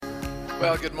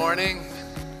Well, good morning.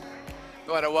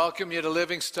 I want to welcome you to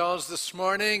Living Stones this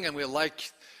morning, and we'd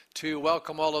like to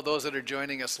welcome all of those that are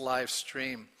joining us live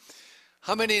stream.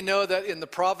 How many know that in the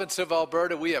province of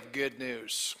Alberta, we have good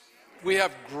news? We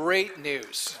have great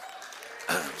news.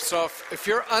 So if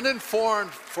you're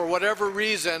uninformed for whatever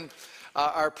reason,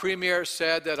 our premier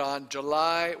said that on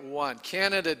July 1,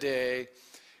 Canada Day,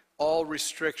 all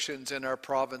restrictions in our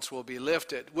province will be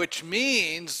lifted, which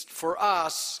means for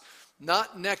us,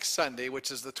 not next Sunday, which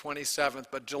is the 27th,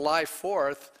 but July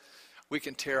 4th, we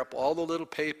can tear up all the little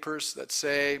papers that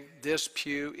say this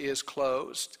pew is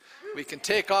closed. We can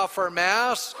take off our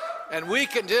masks and we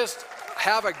can just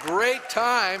have a great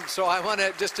time. So I want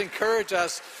to just encourage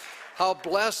us how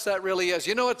blessed that really is.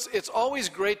 You know, it's always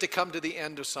great to come to the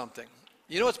end of something.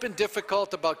 You know what's been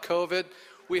difficult about COVID?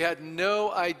 We had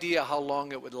no idea how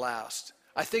long it would last.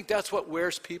 I think that's what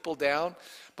wears people down.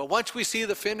 But once we see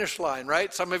the finish line,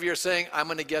 right? Some of you are saying, I'm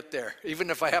going to get there, even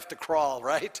if I have to crawl,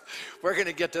 right? We're going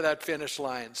to get to that finish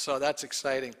line. So that's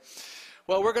exciting.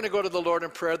 Well, we're going to go to the Lord in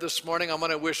prayer this morning. I'm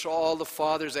going to wish all the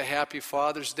fathers a happy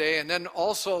Father's Day. And then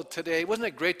also today, wasn't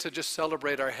it great to just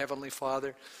celebrate our Heavenly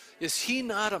Father? Is He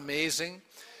not amazing?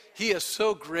 He is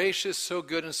so gracious, so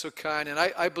good, and so kind. And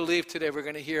I believe today we're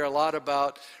going to hear a lot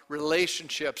about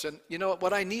relationships. And you know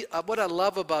what I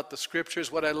love about the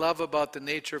Scriptures, what I love about the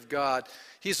nature of God,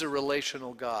 He's a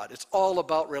relational God. It's all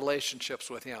about relationships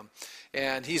with Him.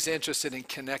 And He's interested in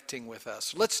connecting with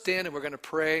us. Let's stand and we're going to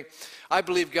pray. I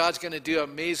believe God's going to do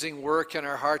amazing work in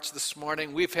our hearts this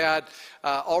morning. We've had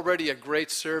already a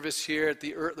great service here at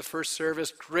the first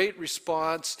service, great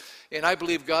response. And I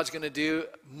believe God's going to do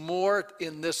more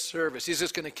in this service. He's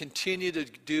just going to continue to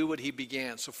do what He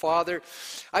began. So Father,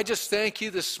 I just thank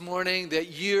You this morning that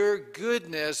Your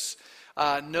goodness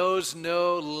knows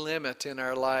no limit in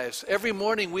our lives. Every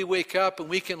morning we wake up and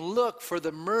we can look for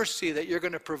the mercy that You're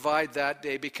going to provide that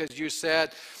day, because You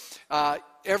said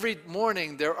every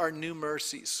morning there are new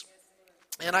mercies.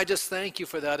 And I just thank You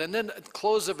for that. And then at the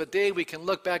close of a day we can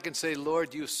look back and say,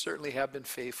 Lord, You certainly have been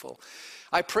faithful.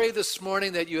 I pray this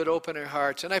morning that You would open our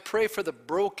hearts. And I pray for the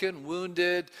broken,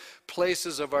 wounded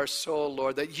places of our soul,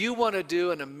 Lord, that You want to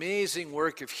do an amazing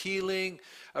work of healing,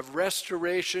 of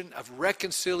restoration, of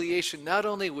reconciliation, not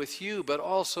only with You, but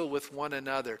also with one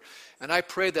another. And I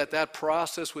pray that that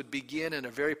process would begin in a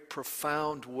very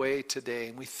profound way today.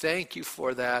 And we thank You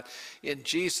for that in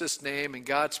Jesus' name. And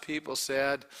God's people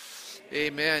said,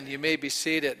 Amen. You may be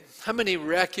seated. How many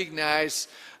recognize...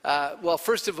 well,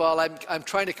 first of all, I'm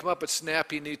trying to come up with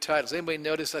snappy new titles. Anybody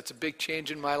notice that's a big change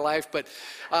in my life? But,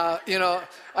 I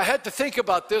had to think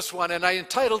about this one, and I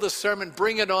entitled this sermon,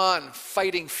 Bring It On,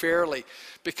 Fighting Fairly.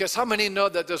 Because how many know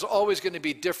that there's always going to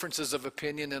be differences of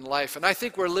opinion in life? And I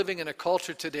think we're living in a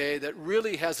culture today that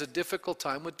really has a difficult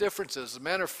time with differences. As a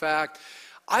matter of fact,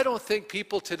 I don't think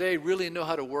people today really know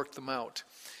how to work them out.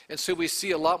 And so we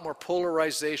see a lot more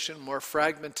polarization, more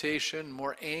fragmentation,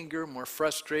 more anger, more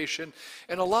frustration,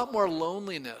 and a lot more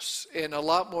loneliness, and a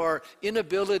lot more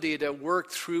inability to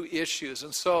work through issues.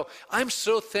 And so I'm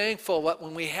so thankful that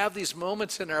when we have these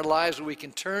moments in our lives where we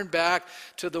can turn back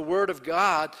to the Word of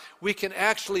God, we can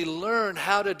actually learn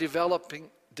how to develop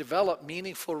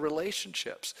meaningful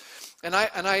relationships. And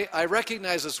I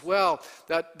recognize as well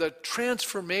that the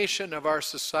transformation of our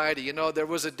society, there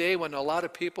was a day when a lot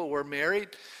of people were married,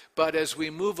 but as we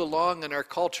move along in our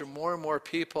culture, more and more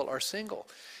people are single.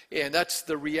 And that's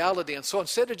the reality. And so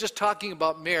instead of just talking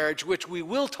about marriage, which we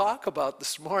will talk about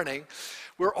this morning,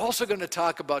 we're also going to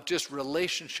talk about just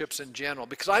relationships in general.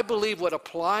 Because I believe what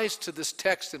applies to this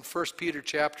text in 1 Peter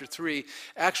chapter 3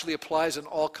 actually applies in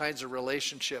all kinds of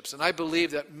relationships. And I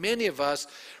believe that many of us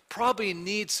probably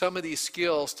need some of these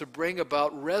skills to bring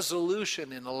about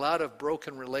resolution in a lot of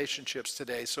broken relationships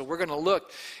today. So we're going to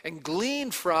look and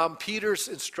glean from Peter's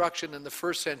instruction in the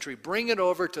first century, bring it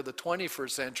over to the 21st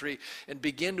century, and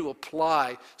begin to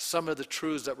apply some of the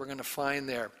truths that we're going to find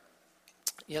there.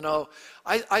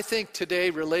 I think today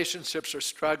relationships are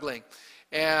struggling.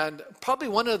 And probably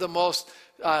one of the most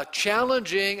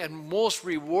challenging and most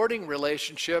rewarding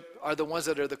relationship are the ones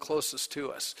that are the closest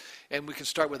to us. And we can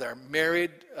start with our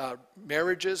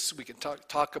marriages. We can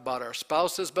talk about our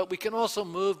spouses, but we can also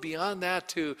move beyond that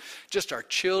to just our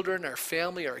children, our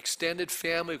family, our extended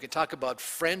family. We can talk about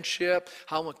friendship,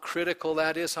 how critical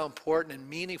that is, how important and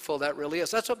meaningful that really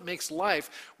is. That's what makes life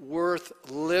worth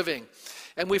living.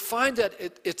 And we find that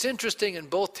it's interesting in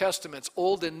both Testaments,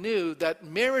 Old and New, that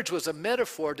marriage was a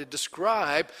metaphor to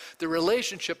describe the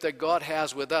relationship that God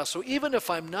has with us. So even if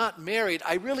I'm not married,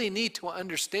 I really need to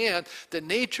understand the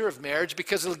nature of marriage,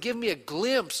 because it'll give me a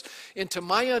glimpse into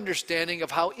my understanding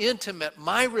of how intimate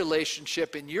my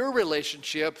relationship and your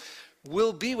relationship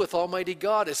will be with Almighty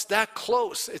God. It's that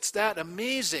close. It's that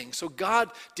amazing. So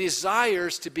God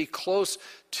desires to be close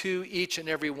to each and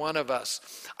every one of us.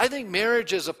 I think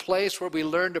marriage is a place where we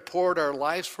learn to pour out our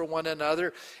lives for one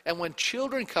another. And when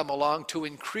children come along, to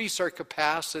increase our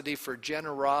capacity for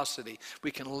generosity, we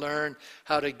can learn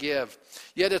how to give.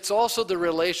 Yet it's also the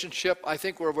relationship, I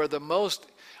think, where we're the most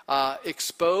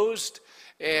exposed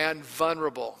and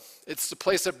vulnerable. It's the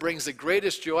place that brings the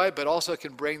greatest joy, but also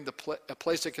can bring a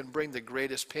place that can bring the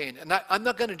greatest pain. And I'm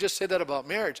not going to just say that about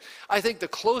marriage. I think the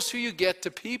closer you get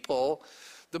to people,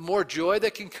 the more joy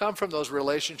that can come from those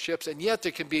relationships, and yet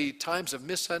there can be times of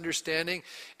misunderstanding.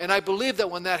 And I believe that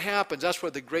when that happens, that's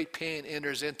where the great pain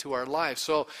enters into our life.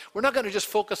 So we're not going to just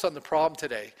focus on the problem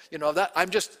today. I'm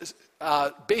just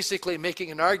basically making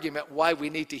an argument why we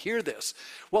need to hear this.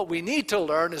 What we need to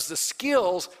learn is the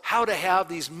skills, how to have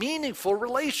these meaningful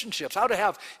relationships, how to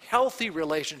have healthy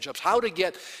relationships, how to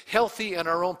get healthy in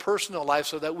our own personal life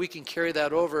so that we can carry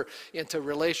that over into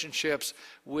relationships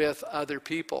with other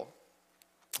people.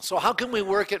 So how can we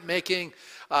work at making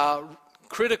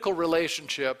critical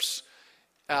relationships,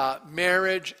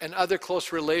 marriage, and other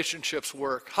close relationships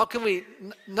work? How can we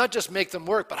not just make them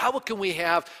work, but how can we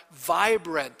have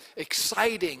vibrant,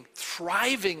 exciting,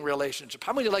 thriving relationships?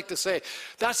 How many like to say,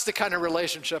 that's the kind of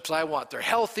relationships I want? They're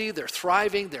healthy, they're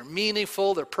thriving, they're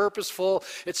meaningful, they're purposeful,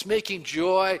 it's making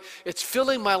joy, it's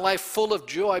filling my life full of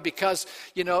joy because,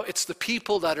 it's the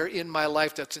people that are in my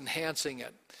life that's enhancing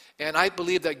it. And I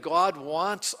believe that God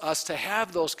wants us to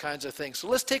have those kinds of things. So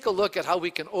let's take a look at how we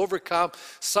can overcome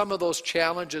some of those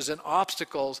challenges and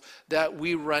obstacles that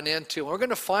we run into. And we're going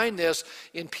to find this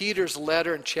in Peter's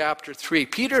letter in chapter 3.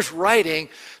 Peter's writing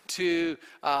to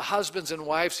husbands and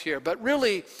wives here, but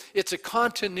really it's a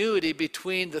continuity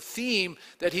between the theme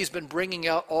that he's been bringing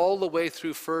out all the way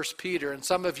through 1 Peter. And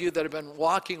some of you that have been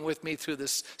walking with me through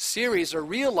this series are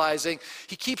realizing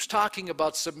he keeps talking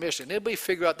about submission. Anybody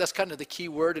figure out that's kind of the key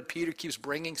word that Peter keeps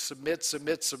bringing? Submit,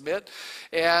 submit, submit.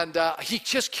 And he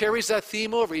just carries that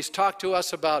theme over. He's talked to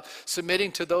us about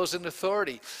submitting to those in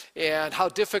authority and how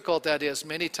difficult that is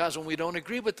many times when we don't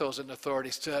agree with those in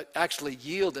authorities to actually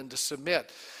yield and to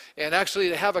submit. And actually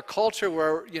to have a culture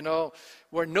where,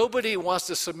 where nobody wants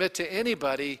to submit to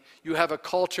anybody, you have a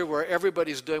culture where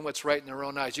everybody's doing what's right in their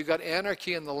own eyes. You got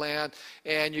anarchy in the land,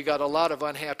 and you got a lot of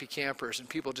unhappy campers, and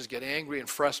people just get angry and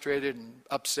frustrated and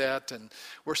upset, and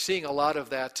we're seeing a lot of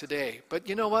that today. But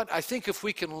you know what? I think if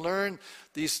we can learn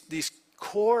these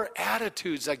core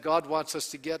attitudes that God wants us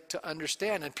to get to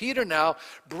understand. And Peter now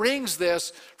brings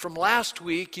this from last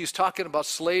week. He was talking about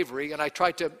slavery, and I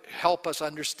tried to help us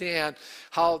understand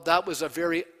how that was a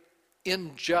very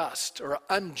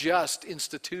unjust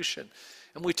institution.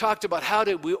 And we talked about how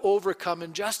did we overcome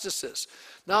injustices.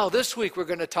 Now this week we're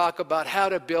going to talk about how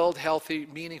to build healthy,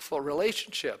 meaningful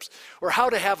relationships, or how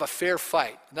to have a fair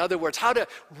fight. In other words, how to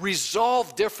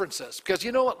resolve differences. Because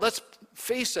you know what, let's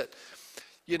face it,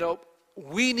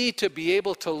 we need to be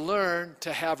able to learn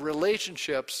to have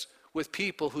relationships with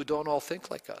people who don't all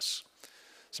think like us.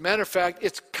 As a matter of fact,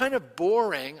 it's kind of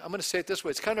boring. I'm going to say it this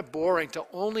way. It's kind of boring to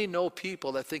only know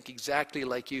people that think exactly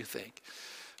like you think.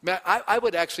 I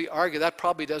would actually argue that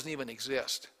probably doesn't even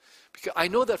exist. Because I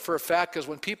know that for a fact because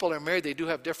when people are married, they do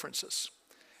have differences.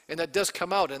 And that does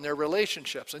come out in their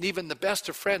relationships. And even the best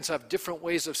of friends have different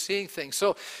ways of seeing things.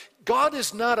 So God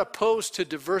is not opposed to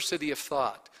diversity of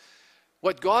thought.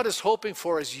 What God is hoping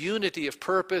for is unity of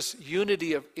purpose,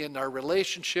 unity in our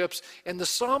relationships. And the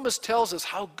psalmist tells us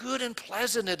how good and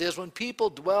pleasant it is when people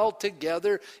dwell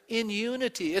together in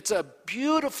unity. It's a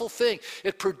beautiful thing.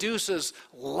 It produces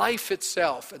life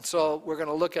itself. And so we're going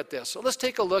to look at this. So let's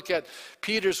take a look at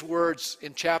Peter's words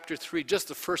in chapter 3, just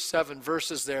the first 7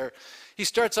 verses there. He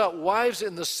starts out, wives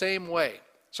in the same way.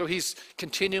 So he's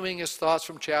continuing his thoughts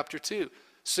from chapter 2.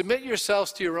 Submit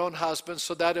yourselves to your own husbands,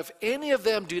 so that if any of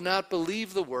them do not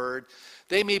believe the word,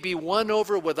 they may be won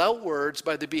over without words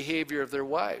by the behavior of their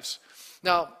wives.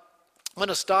 Now, I'm going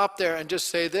to stop there and just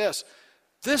say this.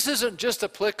 This isn't just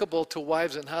applicable to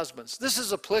wives and husbands. This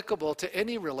is applicable to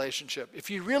any relationship. If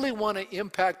you really want to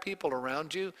impact people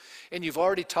around you, and you've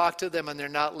already talked to them and they're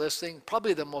not listening,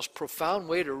 probably the most profound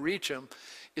way to reach them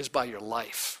is by your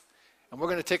life. And we're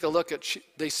going to take a look at,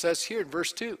 they says here in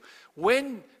verse 2,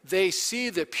 when they see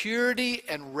the purity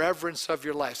and reverence of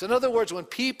your lives. In other words, when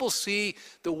people see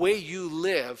the way you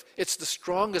live, it's the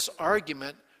strongest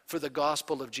argument for the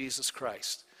gospel of Jesus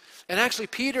Christ. And actually,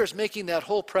 Peter is making that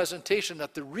whole presentation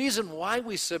that the reason why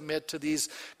we submit to these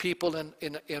people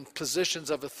in positions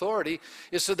of authority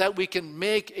is so that we can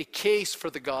make a case for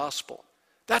the gospel.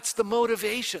 That's the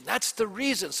motivation. That's the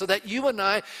reason, so that you and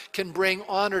I can bring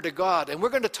honor to God. And we're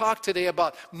going to talk today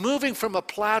about moving from a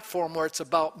platform where it's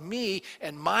about me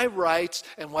and my rights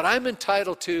and what I'm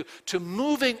entitled to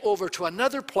moving over to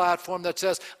another platform that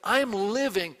says, I'm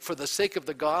living for the sake of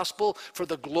the gospel, for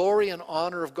the glory and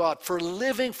honor of God, for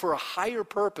living for a higher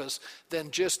purpose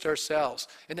than just ourselves.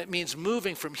 And it means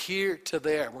moving from here to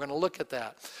there. We're going to look at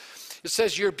that. It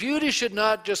says, your beauty should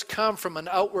not just come from an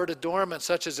outward adornment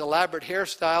such as elaborate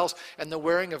hairstyles and the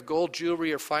wearing of gold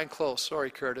jewelry or fine clothes. Sorry,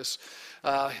 Curtis.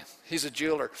 He's a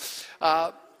jeweler.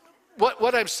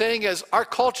 What I'm saying is our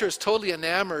culture is totally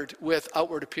enamored with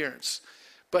outward appearance.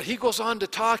 But he goes on to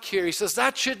talk here. He says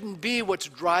that shouldn't be what's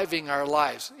driving our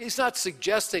lives. He's not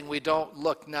suggesting we don't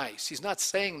look nice. He's not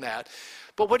saying that.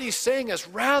 But what he's saying is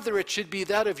rather it should be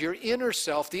that of your inner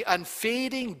self, the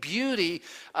unfading beauty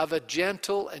of a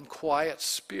gentle and quiet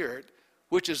spirit,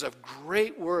 which is of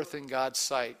great worth in God's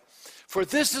sight. For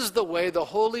this is the way the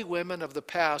holy women of the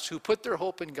past who put their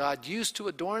hope in God used to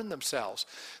adorn themselves.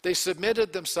 They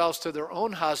submitted themselves to their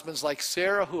own husbands, like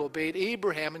Sarah, who obeyed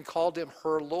Abraham and called him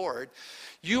her Lord.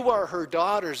 You are her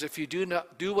daughters if you do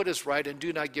not do what is right and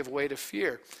do not give way to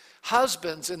fear.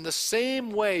 Husbands, in the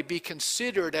same way, be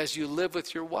considerate as you live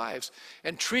with your wives,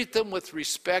 and treat them with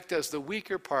respect as the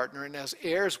weaker partner and as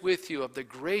heirs with you of the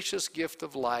gracious gift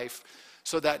of life,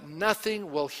 so that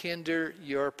nothing will hinder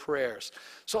your prayers.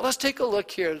 So let's take a look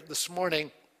here this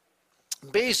morning,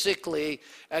 basically,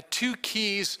 at two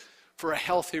keys for a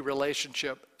healthy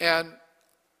relationship. And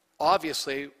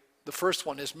obviously, the first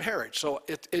one is marriage. So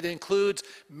it includes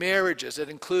marriages. It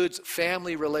includes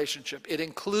family relationship. It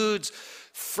includes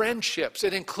friendships.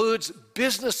 It includes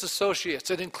business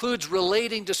associates. It includes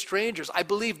relating to strangers. I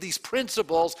believe these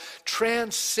principles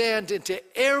transcend into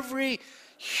every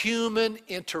human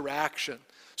interaction.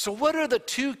 So what are the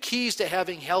two keys to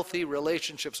having healthy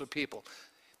relationships with people?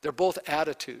 They're both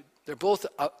attitude. They're both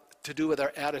to do with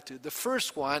our attitude. The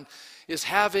first one is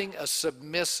having a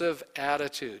submissive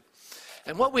attitude.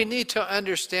 And what we need to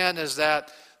understand is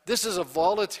that this is a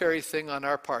voluntary thing on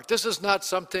our part. This is not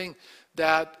something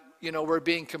that, we're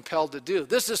being compelled to do.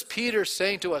 This is Peter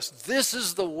saying to us, this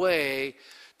is the way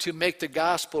to make the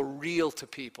gospel real to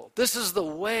people. This is the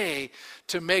way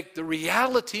to make the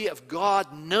reality of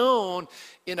God known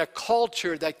in a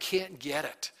culture that can't get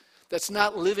it, that's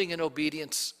not living in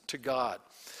obedience to God.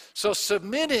 So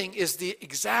submitting is the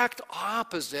exact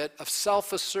opposite of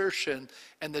self-assertion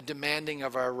and the demanding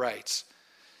of our rights.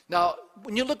 Now,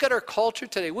 when you look at our culture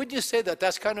today, wouldn't you say that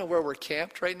that's kind of where we're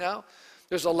camped right now?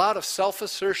 There's a lot of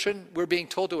self-assertion. We're being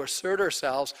told to assert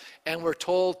ourselves, and we're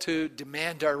told to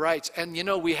demand our rights. And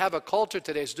we have a culture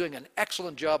today that's doing an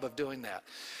excellent job of doing that.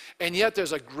 And yet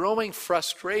there's a growing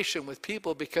frustration with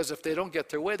people because if they don't get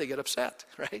their way, they get upset,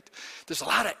 right? There's a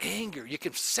lot of anger. You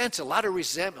can sense a lot of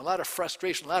resentment, a lot of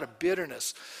frustration, a lot of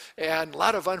bitterness, and a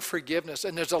lot of unforgiveness.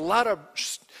 And there's a lot of,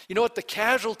 what the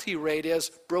casualty rate is?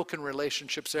 Broken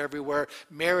relationships everywhere,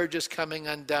 marriages coming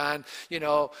undone,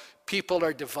 people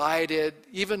are divided.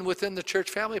 Even within the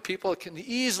church family, people can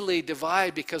easily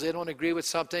divide because they don't agree with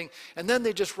something, and then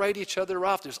they just write each other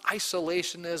off. There's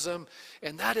isolationism,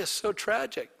 and that is so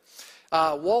tragic.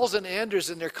 Walls and Anders,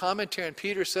 in their commentary on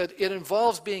Peter, said, it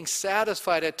involves being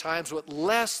satisfied at times with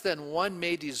less than one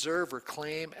may deserve or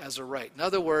claim as a right. In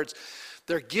other words,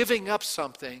 they're giving up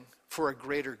something for a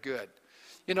greater good.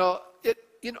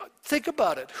 Think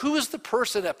about it. Who is the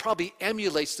person that probably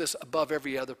emulates this above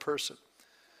every other person?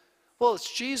 Well,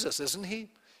 it's Jesus, isn't he?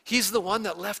 He's the one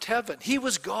that left heaven. He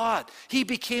was God. He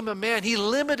became a man. He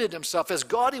limited himself. As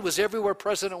God, he was everywhere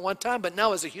present at one time, but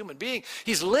now as a human being,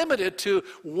 he's limited to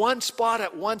one spot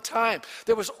at one time.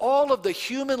 There was all of the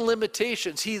human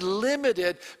limitations. He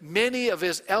limited many of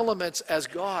his elements as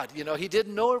God. He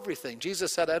didn't know everything.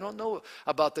 Jesus said, I don't know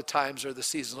about the times or the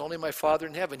seasons, only my Father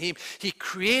in heaven. He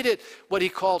created what he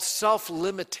called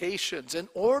self-limitations in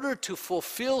order to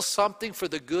fulfill something for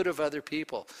the good of other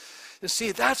people. And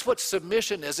see, that's what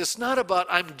submission is. It's not about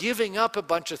I'm giving up a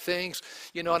bunch of things,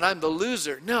 and I'm the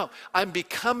loser. No, I'm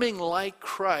becoming like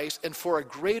Christ, and for a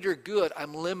greater good,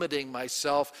 I'm limiting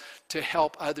myself to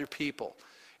help other people.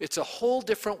 It's a whole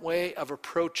different way of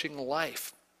approaching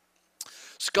life.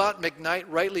 Scott McKnight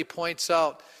rightly points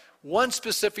out, one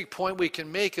specific point we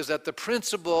can make is that the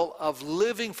principle of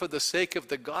living for the sake of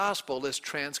the gospel is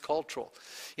transcultural.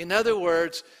 In other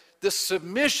words, the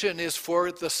submission is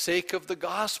for the sake of the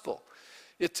gospel.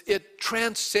 It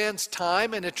transcends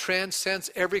time and it transcends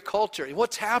every culture. And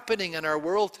what's happening in our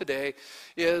world today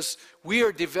is we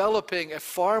are developing a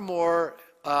far more,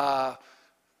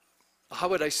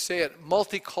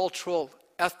 multicultural,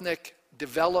 ethnic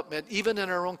development, even in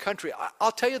our own country.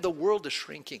 I'll tell you, the world is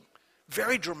shrinking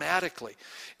very dramatically.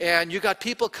 And you got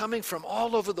people coming from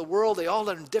all over the world. They all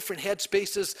are in different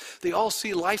headspaces. They all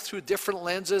see life through different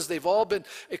lenses. They've all been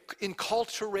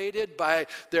enculturated by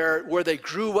where they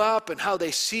grew up and how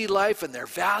they see life and their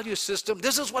value system.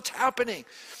 This is what's happening.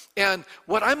 And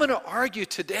what I'm going to argue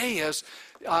today is,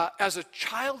 as a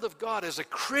child of God, as a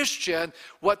Christian,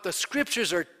 what the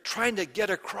scriptures are trying to get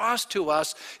across to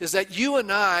us is that you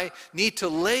and I need to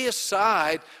lay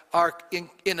aside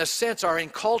in a sense, our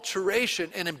enculturation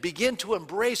and begin to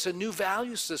embrace a new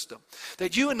value system.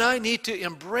 That you and I need to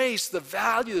embrace the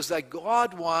values that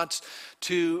God wants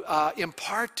to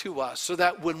impart to us, so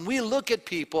that when we look at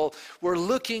people, we're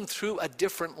looking through a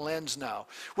different lens now.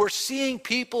 We're seeing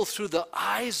people through the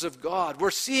eyes of God.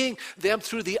 We're seeing them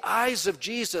through the eyes of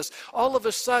Jesus. All of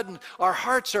a sudden, our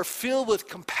hearts are filled with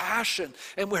compassion,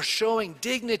 and we're showing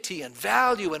dignity and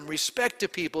value and respect to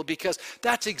people, because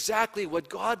that's exactly what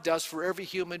God does for every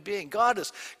human being. God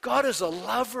is a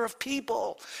lover of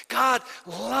people. God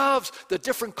loves the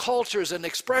different cultures and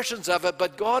expressions of it,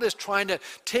 but God is trying to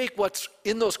take what's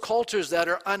in those cultures that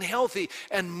are unhealthy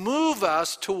and move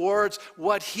us towards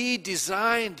what He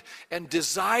designed and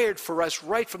desired for us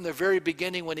right from the very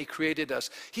beginning when He created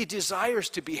us. He desires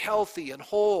to be healthy and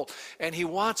whole, and He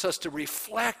wants us to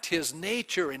reflect His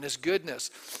nature and His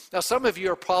goodness. Now, some of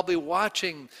you are probably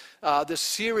watching this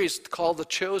series called The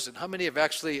Chosen. How many have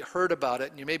actually heard about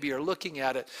it, and you maybe are looking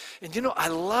at it? And I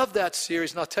love that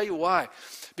series, and I'll tell you why.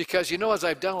 Because, as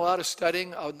I've done a lot of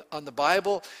studying on the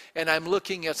Bible, and I'm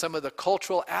looking at some of the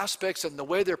cultural aspects and the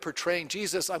way they're portraying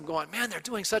Jesus, I'm going, man, they're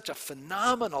doing such a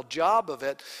phenomenal job of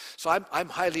it. So I'm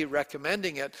highly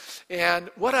recommending it. And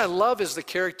what I love is the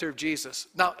character of Jesus.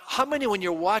 Now, how many, when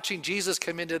you're watching Jesus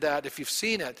come into that, if you've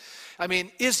seen it,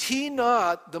 is He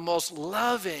not the most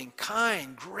loving,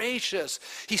 kind, gracious?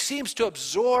 He seems to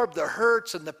absorb the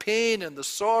hurts and the pain and the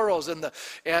sorrows and the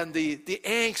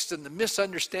angst and the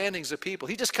misunderstandings of people.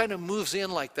 He just kind of moves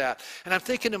in like that. And I'm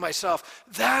thinking to myself,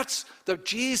 that's the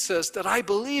Jesus that I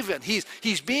believe in.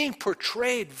 He's being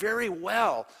portrayed very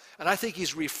well. And I think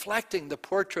He's reflecting the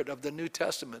portrait of the New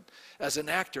Testament as an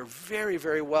actor very,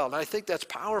 very well. And I think that's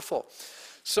powerful.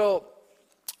 So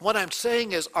what I'm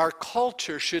saying is, our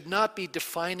culture should not be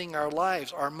defining our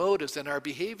lives, our motives, and our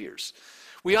behaviors.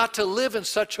 We ought to live in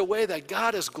such a way that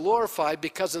God is glorified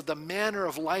because of the manner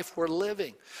of life we're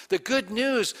living. The good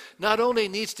news not only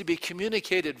needs to be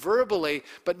communicated verbally,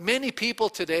 but many people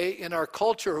today in our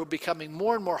culture who are becoming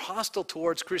more and more hostile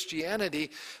towards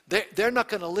Christianity, they're not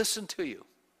going to listen to you.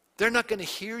 They're not going to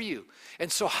hear you.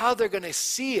 And so how they're going to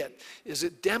see it is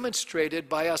it demonstrated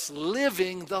by us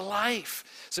living the life.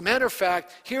 As a matter of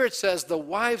fact, here it says the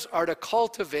wives are to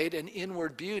cultivate an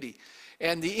inward beauty.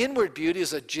 And the inward beauty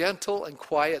is a gentle and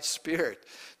quiet spirit.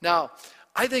 Now,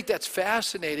 I think that's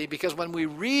fascinating, because when we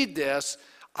read this,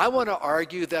 I want to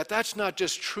argue that that's not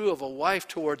just true of a wife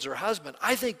towards her husband.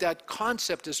 I think that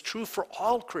concept is true for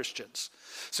all Christians.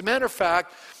 As a matter of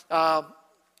fact,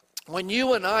 when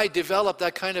you and I develop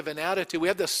that kind of an attitude, we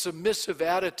have this submissive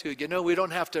attitude. We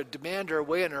don't have to demand our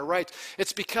way and our rights.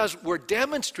 It's because we're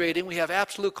demonstrating we have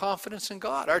absolute confidence in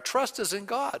God. Our trust is in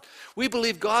God. We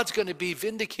believe God's going to be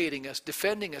vindicating us,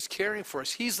 defending us, caring for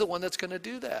us. He's the one that's going to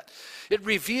do that. It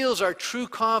reveals our true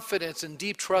confidence and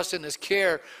deep trust in His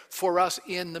care for us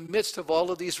in the midst of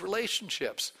all of these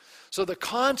relationships. So the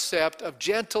concept of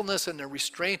gentleness and the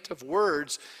restraint of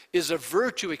words is a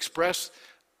virtue expressed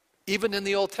even in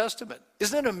the Old Testament.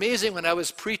 Isn't it amazing? When I was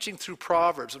preaching through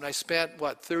Proverbs, when I spent,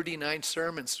 39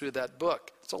 sermons through that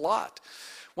book? It's a lot.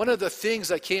 One of the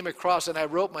things I came across, and I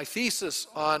wrote my thesis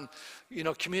on,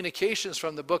 communications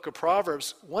from the book of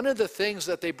Proverbs, one of the things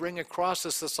that they bring across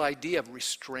is this idea of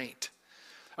restraint.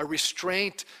 A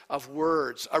restraint of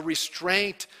words, a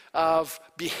restraint of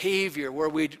behavior, where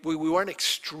we weren't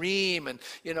extreme and,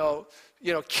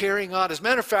 carrying on. As a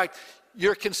matter of fact,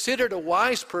 you're considered a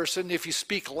wise person if you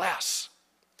speak less.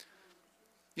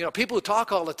 People who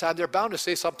talk all the time, they're bound to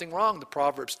say something wrong, the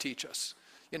Proverbs teach us.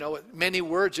 Many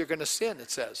words you're going to sin, it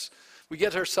says. We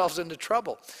get ourselves into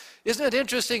trouble. Isn't it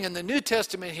interesting? In the New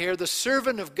Testament here, the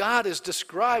servant of God is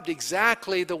described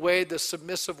exactly the way the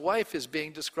submissive wife is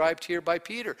being described here by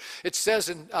Peter. It says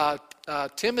in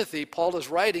Timothy, Paul is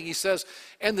writing, he says,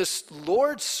 and the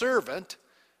Lord's servant,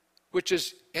 which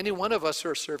is any one of us who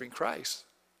are serving Christ,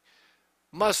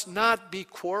 must not be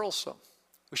quarrelsome.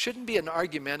 We shouldn't be an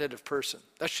argumentative person.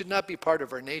 That should not be part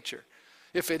of our nature.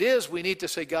 If it is, we need to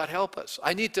say, God, help us.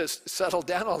 I need to settle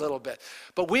down a little bit.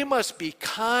 But we must be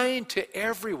kind to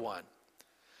everyone.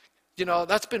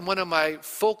 That's been one of my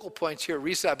focal points here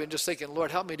recently. I've been just thinking,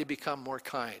 Lord, help me to become more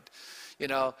kind.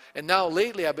 And now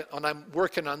lately, when I'm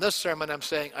working on this sermon, I'm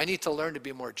saying, I need to learn to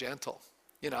be more gentle.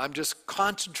 I'm just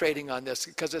concentrating on this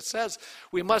because it says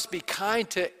we must be kind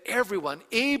to everyone,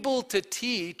 able to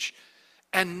teach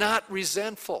and not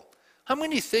resentful. How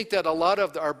many think that a lot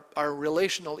of our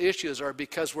relational issues are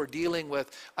because we're dealing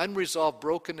with unresolved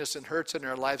brokenness and hurts in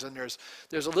our lives, and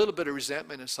there's a little bit of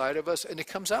resentment inside of us, and it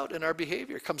comes out in our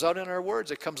behavior, it comes out in our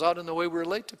words, it comes out in the way we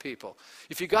relate to people.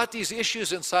 If you got these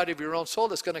issues inside of your own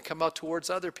soul, it's going to come out towards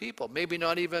other people. Maybe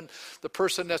not even the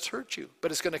person that's hurt you,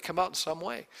 but it's going to come out in some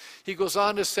way. He goes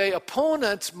on to say,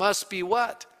 opponents must be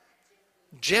what?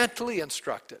 Gently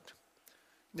instructed.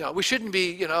 We shouldn't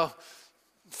be,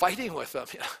 fighting with them.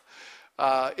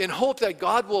 In hope that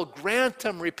God will grant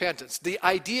them repentance. The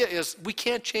idea is we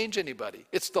can't change anybody.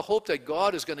 It's the hope that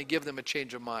God is going to give them a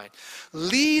change of mind,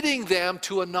 leading them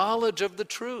to a knowledge of the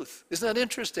truth. Isn't that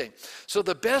interesting? So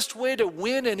the best way to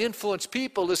win and influence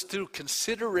people is through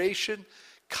consideration,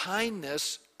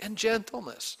 kindness, and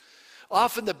gentleness.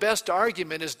 Often the best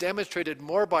argument is demonstrated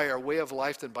more by our way of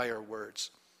life than by our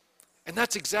words. And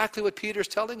that's exactly what Peter's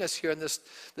telling us here in this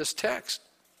text.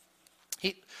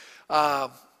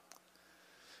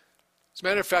 As a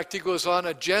matter of fact, he goes on,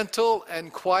 a gentle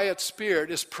and quiet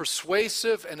spirit is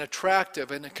persuasive and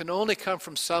attractive, and it can only come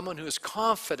from someone who is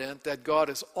confident that God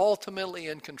is ultimately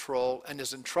in control and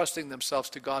is entrusting themselves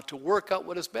to God to work out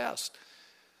what is best.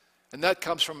 And that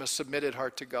comes from a submitted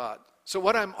heart to God. So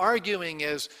what I'm arguing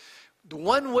is,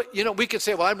 we could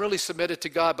say, well, I'm really submitted to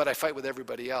God, but I fight with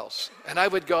everybody else. And I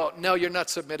would go, no, you're not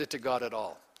submitted to God at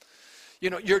all.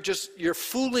 You're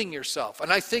fooling yourself.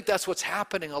 And I think that's what's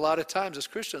happening a lot of times as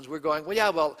Christians. We're going,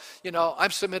 I'm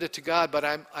submitted to God, but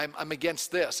I'm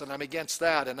against this and I'm against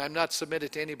that, and I'm not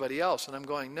submitted to anybody else. And I'm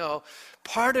going, no.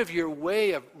 Part of your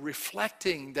way of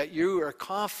reflecting that you are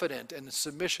confident in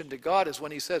submission to God is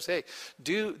when he says, hey,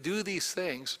 do these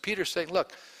things. Peter's saying,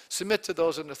 look, submit to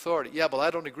those in authority. Yeah, but I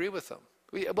don't agree with them.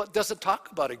 It doesn't talk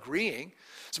about agreeing.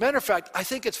 As a matter of fact, I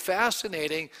think it's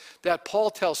fascinating that Paul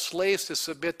tells slaves to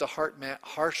submit to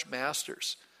harsh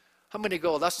masters. How many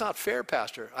go, that's not fair,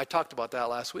 Pastor? I talked about that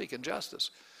last week in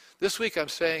Justice. This week I'm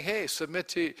saying, hey, submit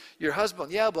to your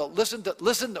husband. Yeah, well, listen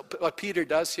to what Peter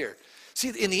does here. See,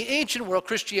 in the ancient world,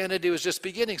 Christianity was just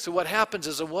beginning. So what happens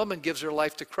is a woman gives her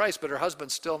life to Christ, but her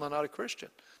husband's still not a Christian.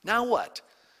 Now what?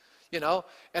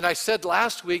 And I said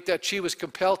last week that she was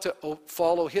compelled to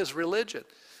follow his religion.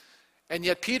 And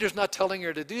yet Peter's not telling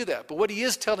her to do that. But what he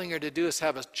is telling her to do is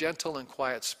have a gentle and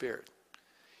quiet spirit.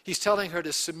 He's telling her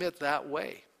to submit that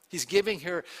way. He's giving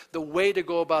her the way to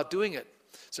go about doing it.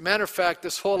 As a matter of fact,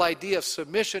 this whole idea of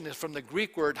submission is from the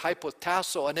Greek word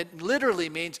hypotasso, and it literally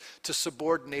means to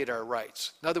subordinate our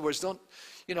rights. In other words,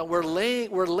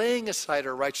 we're laying aside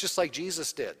our rights just like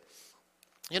Jesus did.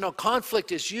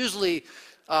 Conflict is usually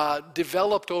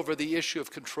developed over the issue of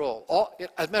control.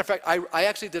 As a matter of fact, I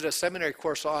actually did a seminary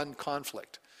course on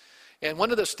conflict. And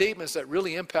one of the statements that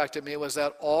really impacted me was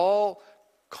that all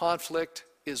conflict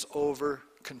is over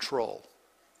control.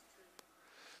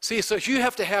 See, so if you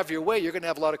have to have your way, you're going to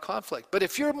have a lot of conflict. But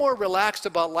if you're more relaxed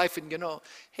about life and,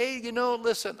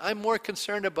 listen, I'm more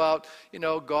concerned about,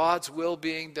 God's will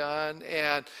being done,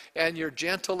 and you're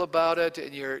gentle about it,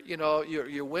 and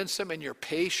you're winsome and you're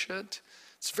patient.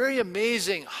 It's very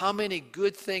amazing how many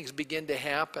good things begin to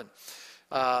happen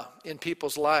in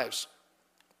people's lives.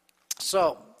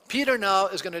 So Peter now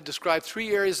is going to describe 3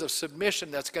 areas of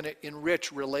submission that's going to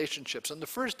enrich relationships. And the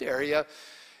first area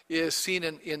is seen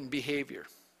in behavior.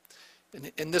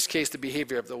 In this case, the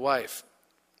behavior of the wife,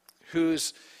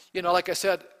 who's, like I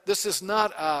said, this is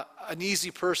not an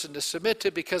easy person to submit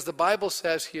to, because the Bible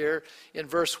says here in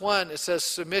verse 1, it says,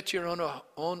 submit to your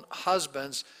own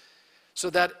husbands, so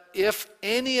that if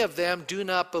any of them do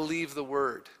not believe the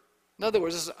word. In other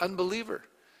words, this is an unbeliever.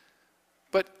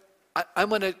 But I'm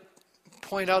going to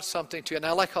point out something to you, and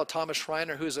I like how Thomas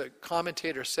Schreiner, who's a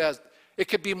commentator, says, it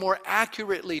could be more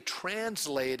accurately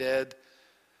translated,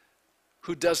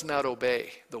 who does not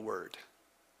obey the word.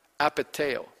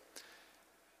 Apateo.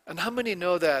 And how many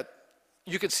know that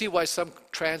you can see why some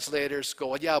translators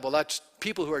go, that's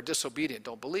people who are disobedient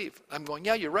don't believe. I'm going,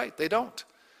 yeah, you're right, they don't.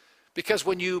 Because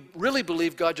when you really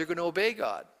believe God, you're going to obey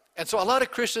God. And so a lot of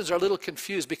Christians are a little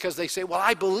confused because they say, well,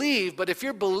 I believe, but if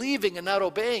you're believing and not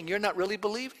obeying, you're not really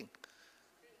believing.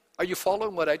 Are you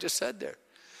following what I just said there?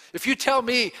 If you tell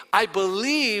me, I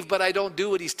believe, but I don't do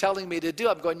what he's telling me to do,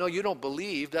 I'm going, no, you don't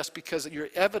believe. That's because you're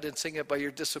evidencing it by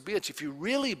your disobedience. If you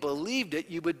really believed it,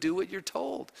 you would do what you're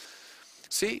told.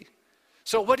 See?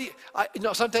 So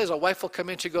sometimes a wife will come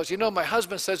in, she goes, my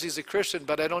husband says he's a Christian,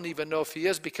 but I don't even know if he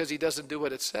is because he doesn't do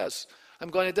what it says. I'm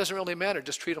going, it doesn't really matter.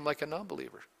 Just treat him like a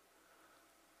non-believer.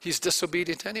 He's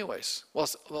disobedient anyways.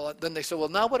 Well, then they said, well,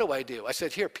 now what do I do? I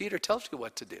said, here, Peter tells you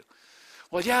what to do.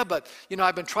 Well, yeah, but,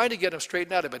 I've been trying to get him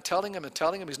straightened out. I've been telling him and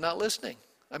telling him, he's not listening.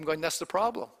 I'm going, that's the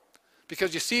problem.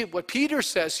 Because you see, what Peter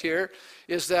says here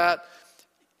is that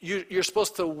you're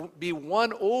supposed to be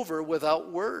won over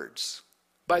without words,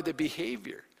 by the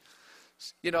behavior.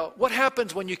 What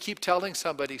happens when you keep telling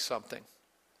somebody something?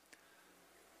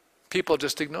 People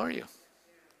just ignore you.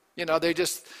 They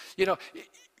just, you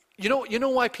know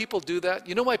why people do that?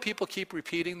 You know why people keep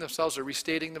repeating themselves or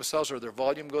restating themselves or their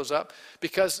volume goes up?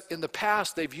 Because in the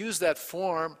past, they've used that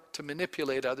form to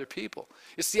manipulate other people.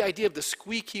 It's the idea of the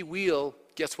squeaky wheel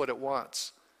gets what it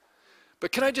wants.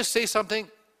 But can I just say something?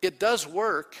 It does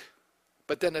work,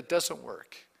 but then it doesn't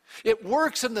work. It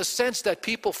works in the sense that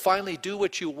people finally do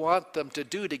what you want them to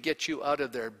do to get you out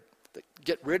of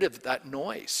get rid of that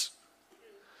noise.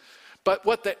 But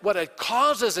what it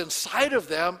causes inside of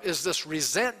them is this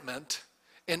resentment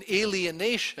and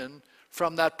alienation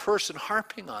from that person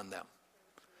harping on them.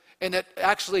 And it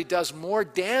actually does more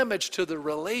damage to the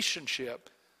relationship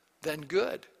than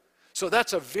good. So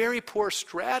that's a very poor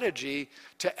strategy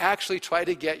to actually try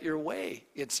to get your way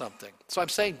in something. So I'm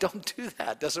saying don't do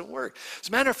that. It doesn't work. As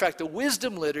a matter of fact, the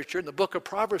wisdom literature in the book of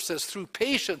Proverbs says through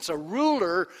patience, a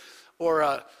ruler or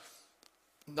a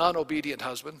non-obedient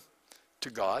husband to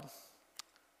God,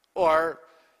 or,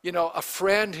 a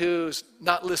friend who's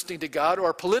not listening to God, or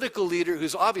a political leader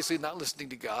who's obviously not listening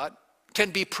to God, can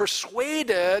be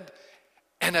persuaded,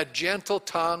 and a gentle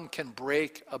tongue can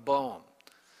break a bone.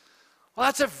 Well,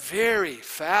 that's a very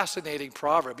fascinating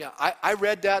proverb. I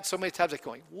read that so many times,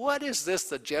 going, what is this,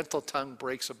 the gentle tongue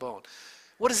breaks a bone?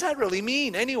 What does that really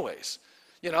mean anyways?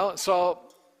 Because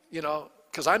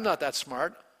I'm not that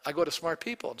smart. I go to smart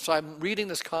people. So I'm reading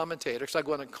this commentator, so I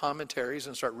go into commentaries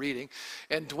and start reading.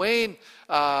 And Dwayne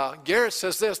Garrett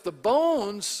says this, the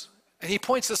bones, and he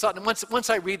points this out, and once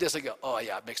I read this, I go, oh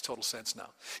yeah, it makes total sense now.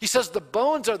 He says the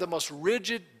bones are the most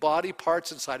rigid body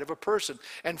parts inside of a person.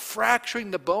 And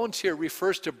fracturing the bones here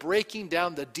refers to breaking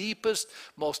down the deepest,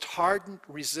 most hardened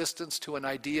resistance to an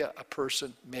idea a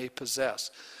person may possess.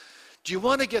 Do you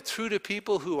want to get through to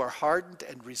people who are hardened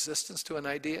and resistant to an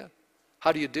idea?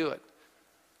 How do you do it?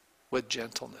 With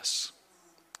gentleness.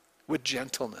 With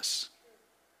gentleness.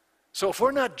 So if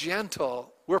we're not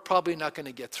gentle, we're probably not going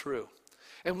to get through.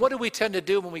 And what do we tend to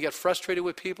do when we get frustrated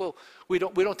with people? We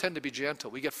don't tend to be gentle.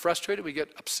 We get frustrated, we get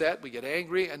upset, we get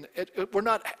angry, and we're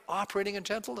not operating in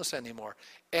gentleness anymore.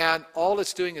 And all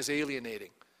it's doing is alienating.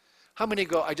 How many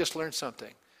go, I just learned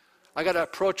something. I got to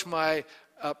approach my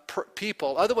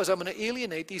people, otherwise I'm going to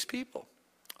alienate these people.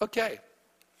 Okay.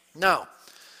 Now,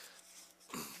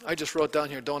 I just wrote down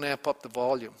here, don't amp up the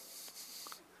volume.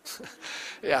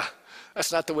 Yeah,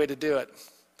 that's not the way to do it.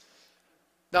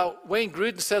 Now, Wayne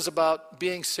Grudem says about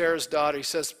being Sarah's daughter, he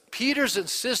says, Peter's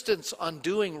insistence on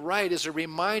doing right is a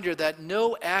reminder that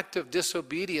no act of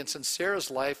disobedience in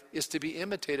Sarah's life is to be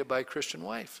imitated by a Christian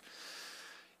wife.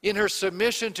 In her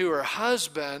submission to her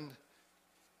husband,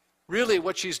 really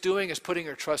what she's doing is putting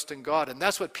her trust in God, and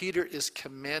that's what Peter is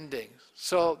commending.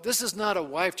 So this is not a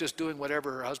wife just doing whatever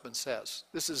her husband says.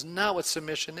 This is not what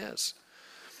submission is.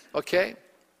 Okay?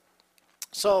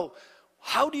 So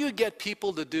how do you get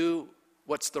people to do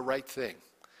what's the right thing?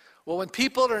 Well, when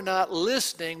people are not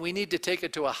listening, we need to take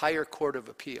it to a higher court of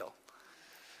appeal.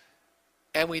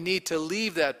 And we need to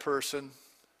leave that person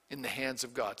in the hands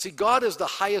of God. See, God is the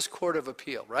highest court of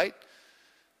appeal, right?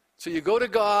 So you go to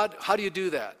God. How do you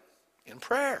do that? In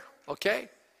prayer, okay?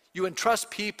 You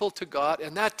entrust people to God,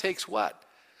 and that takes what?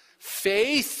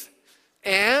 Faith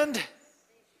and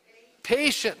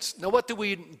patience. Now, what do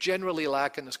we generally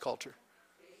lack in this culture?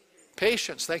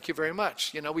 Patience. Thank you very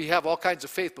much. We have all kinds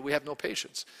of faith, but we have no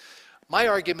patience. My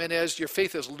argument is your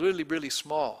faith is really, really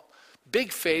small.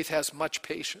 Big faith has much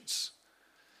patience.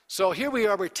 So here we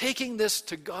are. We're taking this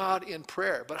to God in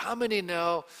prayer. But how many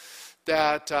know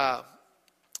that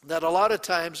that a lot of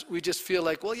times we just feel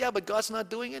like, well, yeah, but God's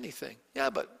not doing anything. Yeah,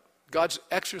 but God's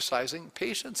exercising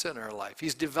patience in our life.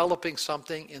 He's developing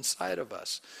something inside of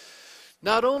us.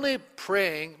 Not only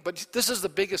praying, but this is the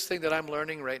biggest thing that I'm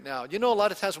learning right now. A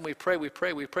lot of times when we pray,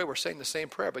 we're saying the same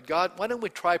prayer. But God, why don't we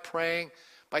try praying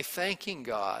by thanking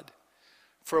God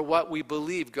for what we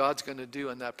believe God's going to do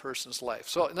in that person's life.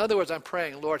 So in other words, I'm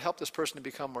praying, Lord, help this person to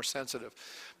become more sensitive.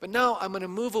 But now I'm going to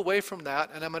move away from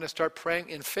that, and I'm going to start praying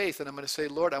in faith, and I'm going to say,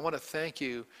 Lord, I want to thank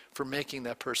you for making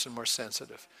that person more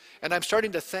sensitive. And I'm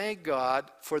starting to thank God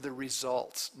for the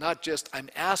results. Not just I'm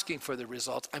asking for the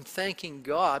results. I'm thanking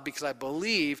God because I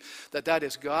believe that that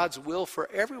is God's will for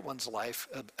everyone's life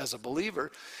as a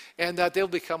believer, and that they'll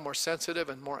become more sensitive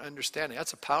and more understanding.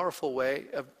 That's a powerful way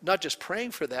of not just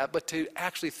praying for that, but to actually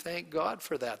actually thank God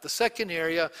for that. The second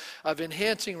area of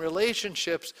enhancing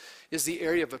relationships is the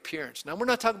area of appearance. Now, we're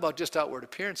not talking about just outward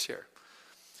appearance here.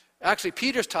 Actually,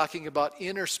 Peter's talking about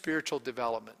inner spiritual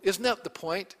development. Isn't that the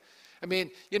point? I mean,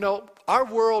 our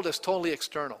world is totally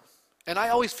external. And I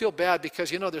always feel bad because,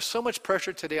 there's so much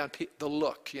pressure today on the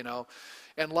look,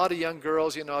 And a lot of young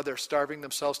girls, they're starving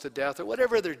themselves to death or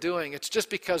whatever they're doing. It's just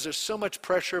because there's so much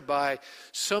pressure by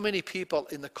so many people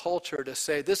in the culture to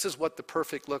say, this is what the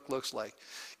perfect look looks like.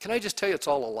 Can I just tell you it's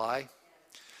all a lie?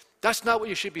 That's not what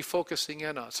you should be focusing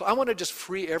in on. So I want to just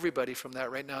free everybody from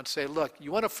that right now and say, look,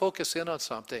 you want to focus in on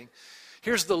something.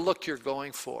 Here's the look you're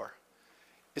going for.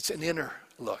 It's an inner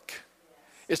look.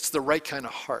 It's the right kind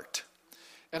of heart.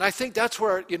 And I think that's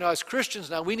where, as Christians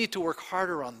now, we need to work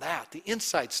harder on that, the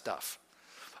inside stuff.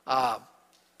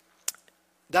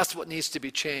 That's what needs to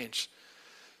be changed.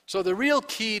 So the real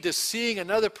key to seeing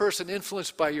another person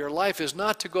influenced by your life is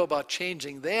not to go about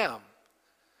changing them,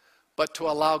 but to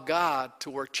allow God to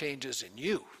work changes in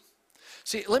you.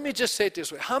 See, let me just say it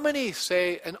this way. How many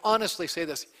say, and honestly say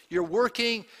this, you're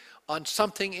working on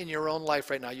something in your own life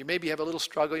right now. You maybe have a little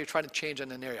struggle, you're trying to change in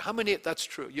an area. How many, that's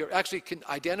true. You actually can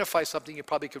identify something you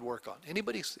probably could work on.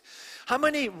 Anybody? How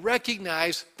many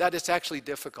recognize that it's actually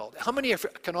difficult? How many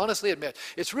can honestly admit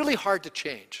it's really hard to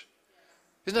change?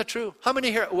 Isn't that true? How many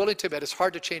here are willing to admit it's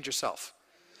hard to change yourself?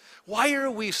 Why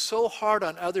are we so hard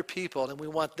on other people and we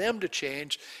want them to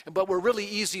change, but we're really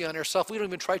easy on ourselves? We don't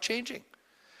even try changing.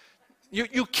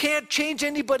 You can't change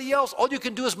anybody else. All you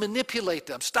can do is manipulate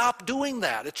them. Stop doing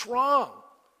that. It's wrong.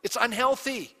 It's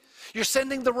unhealthy. You're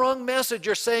sending the wrong message.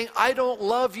 You're saying, I don't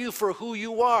love you for who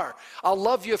you are. I'll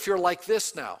love you if you're like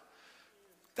this now.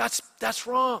 That's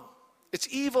wrong. It's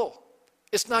evil.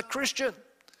 It's not Christian.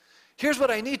 Here's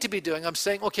what I need to be doing. I'm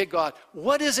saying, okay, God,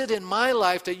 what is it in my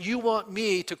life that you want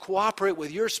me to cooperate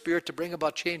with your Spirit to bring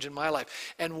about change in my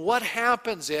life? And what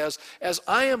happens is, as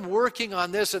I am working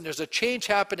on this and there's a change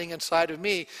happening inside of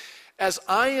me, as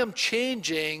I am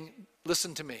changing,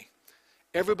 listen to me,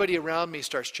 everybody around me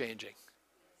starts changing.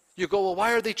 You go, well,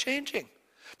 why are they changing?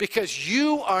 Because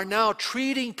you are now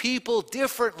treating people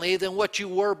differently than what you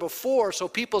were before, so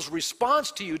people's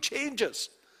response to you changes.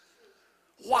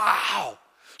 Wow.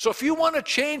 So if you want to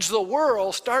change the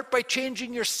world, start by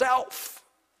changing yourself.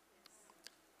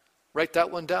 Write that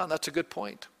one down. That's a good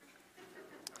point.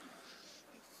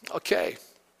 Okay.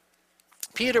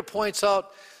 Peter points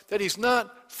out that he's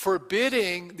not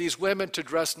forbidding these women to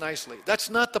dress nicely. That's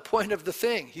not the point of the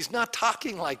thing. He's not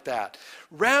talking like that.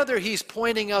 Rather, he's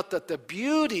pointing out that the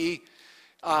beauty,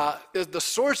 the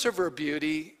source of her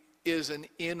beauty is an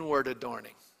inward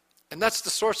adorning. And that's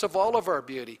the source of all of our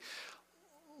beauty.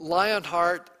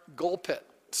 Lionheart Golpit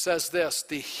says this,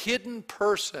 the hidden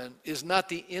person is not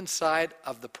the inside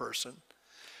of the person,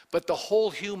 but the whole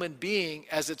human being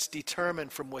as it's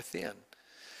determined from within.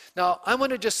 Now, I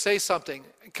want to just say something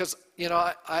because,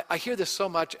 I hear this so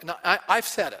much, and I've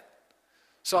said it.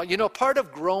 So, part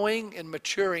of growing and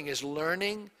maturing is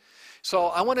learning. So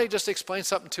I want to just explain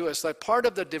something to us, that part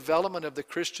of the development of the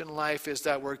Christian life is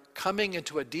that we're coming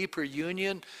into a deeper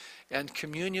union and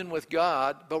communion with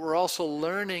God, but we're also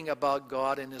learning about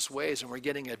God and His ways, and we're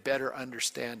getting a better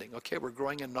understanding. Okay, we're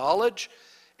growing in knowledge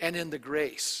and in the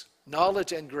grace.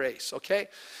 Knowledge and grace, okay?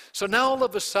 So now all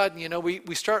of a sudden,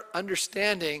 we start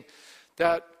understanding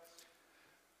that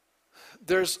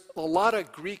there's a lot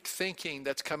of Greek thinking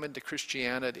that's come into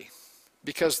Christianity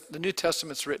because the New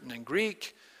Testament's written in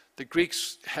Greek. The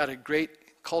Greeks had a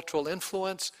great cultural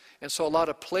influence, and so a lot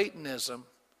of Platonism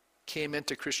came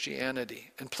into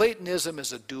Christianity. And Platonism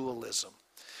is a dualism.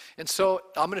 And so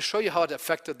I'm going to show you how it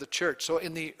affected the church. So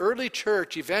in the early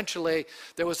church, eventually,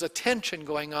 there was a tension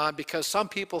going on because some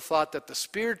people thought that the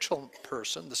spiritual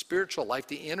person, the spiritual life,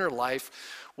 the inner life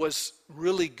was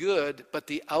really good, but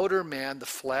the outer man, the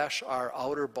flesh, our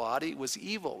outer body was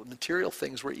evil. Material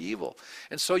things were evil.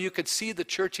 And so you could see the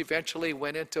church eventually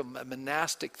went into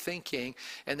monastic thinking,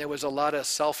 and there was a lot of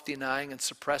self-denying and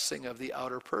suppressing of the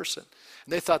outer person.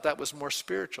 And they thought that was more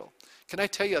spiritual. Can I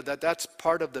tell you that that's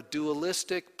part of the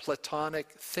dualistic, Platonic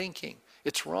thinking?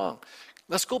 It's wrong.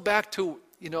 Let's go back to,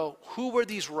 who were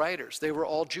these writers? They were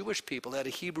all Jewish people. They had a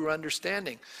Hebrew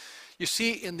understanding. You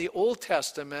see, in the Old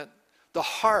Testament, the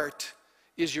heart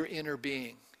is your inner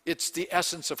being. It's the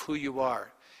essence of who you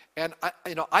are. And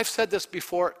I've said this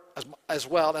before as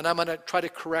well, and I'm going to try to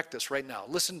correct this right now.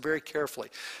 Listen very carefully.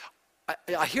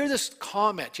 I hear this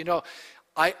comment,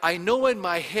 I know in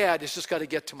my head it's just got to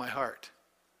get to my heart.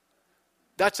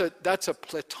 That's a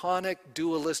Platonic,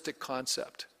 dualistic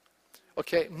concept.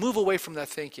 Okay, move away from that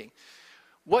thinking.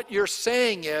 What you're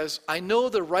saying is, I know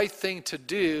the right thing to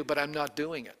do, but I'm not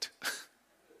doing it.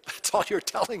 That's all you're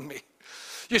telling me.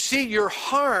 You see, your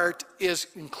heart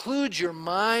includes your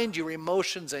mind, your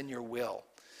emotions, and your will.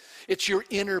 It's your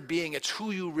inner being. It's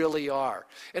who you really are.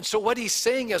 And so what he's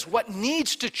saying is what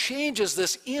needs to change is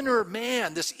this inner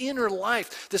man, this inner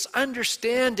life, this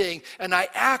understanding, and I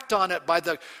act on it by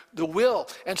the will.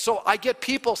 And so I get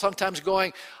people sometimes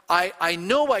going, I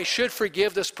know I should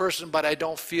forgive this person, but I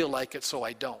don't feel like it, so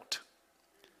I don't.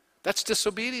 That's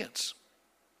disobedience,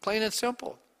 plain and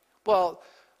simple. Well,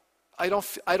 I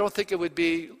don't think it would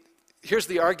be. Here's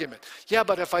the argument. Yeah,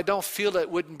 but if I don't feel it,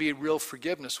 wouldn't be real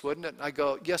forgiveness, wouldn't it? And I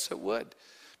go, yes, it would.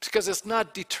 Because it's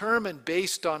not determined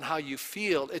based on how you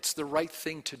feel. It's the right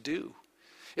thing to do.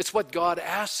 It's what God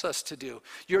asks us to do.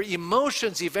 Your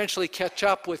emotions eventually catch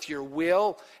up with your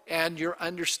will and your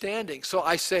understanding. So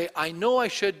I say, I know I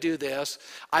should do this.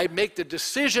 I make the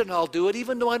decision I'll do it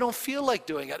even though I don't feel like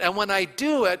doing it. And when I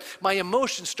do it, my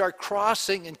emotions start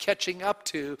crossing and catching up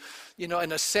to, in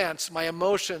a sense, my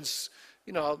emotions,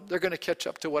 they're going to catch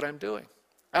up to what I'm doing.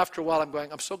 After a while, I'm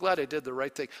going, I'm so glad I did the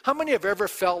right thing. How many have ever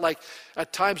felt like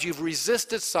at times you've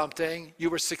resisted something, you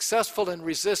were successful in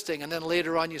resisting, and then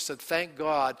later on you said, thank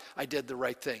God I did the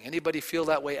right thing? Anybody feel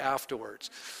that way afterwards?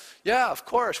 Yeah, of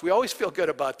course. We always feel good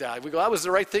about that. We go, that was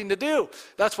the right thing to do.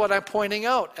 That's what I'm pointing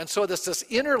out. And so there's this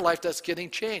inner life that's getting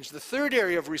changed. The third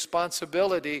area of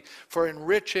responsibility for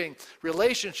enriching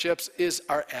relationships is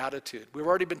our attitude. We've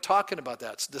already been talking about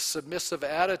that. It's the submissive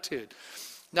attitude.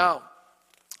 Now,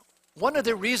 one of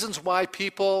the reasons why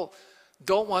people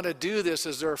don't want to do this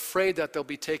is they're afraid that they'll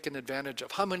be taken advantage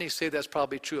of. How many say that's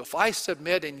probably true? If I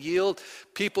submit and yield,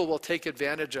 people will take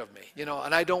advantage of me,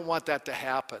 and I don't want that to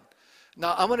happen.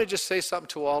 Now, I'm going to just say something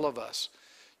to all of us.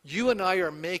 You and I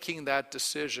are making that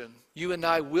decision. You and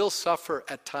I will suffer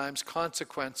at times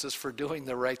consequences for doing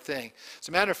the right thing. As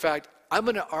a matter of fact, I'm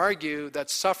going to argue that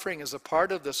suffering is a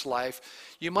part of this life.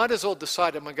 You might as well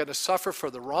decide, am I going to suffer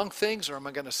for the wrong things or am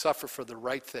I going to suffer for the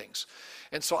right things?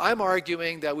 And so I'm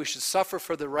arguing that we should suffer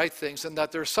for the right things and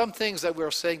that there are some things that we're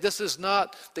saying, this is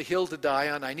not the hill to die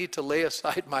on. I need to lay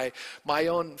aside my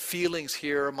own feelings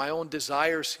here, my own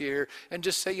desires here, and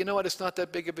just say, you know what, it's not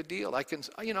that big of a deal. I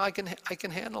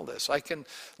can handle this. I can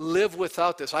live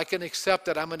without this. I can accept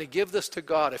that I'm going to give this to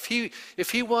God. If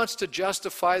he wants to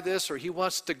justify this or he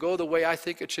wants to go the way I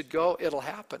think it should go, it'll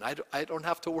happen. I don't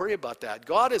have to worry about that.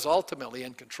 God is ultimately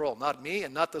in control, not me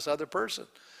and not this other person.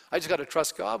 I just got to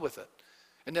trust God with it.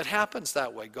 And it happens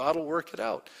that way. God will work it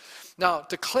out. Now,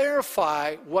 to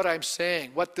clarify what I'm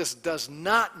saying, what this does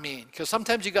not mean, because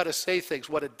sometimes you got to say things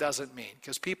what it doesn't mean,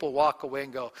 because people walk away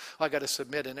and go, I got to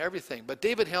submit and everything. But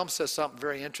David Helm says something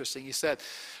very interesting. He said,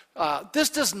 this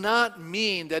does not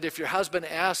mean that if your husband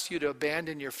asks you to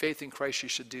abandon your faith in Christ, you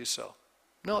should do so.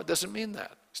 No, it doesn't mean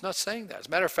that. He's not saying that. As a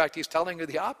matter of fact, he's telling her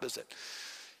the opposite.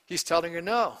 He's telling her,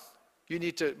 no, you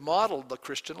need to model the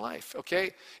Christian life,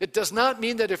 okay? It does not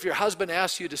mean that if your husband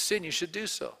asks you to sin, you should do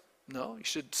so. No, you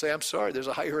should say, I'm sorry, there's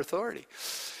a higher authority.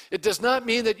 It does not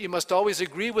mean that you must always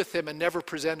agree with him and never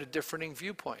present a differing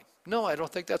viewpoint. No, I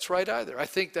don't think that's right either. I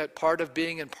think that part of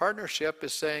being in partnership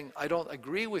is saying, I don't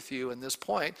agree with you in this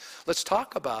point. Let's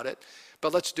talk about it,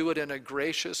 but let's do it in a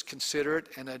gracious, considerate,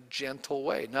 and a gentle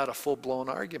way, not a full-blown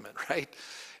argument, right?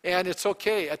 And it's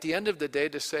okay at the end of the day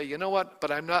to say, you know what,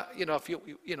 but I'm not, if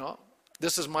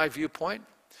this is my viewpoint,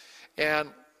 and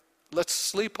let's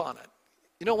sleep on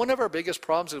it. One of our biggest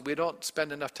problems is we don't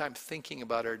spend enough time thinking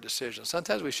about our decisions.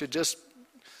 Sometimes we should just,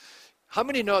 how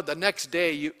many know the next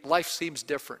day life seems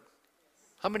different?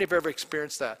 How many have ever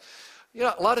experienced that?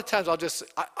 A lot of times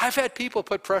I've had people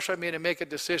put pressure on me to make a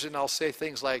decision. I'll say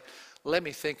things like, let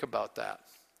me think about that.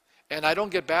 And I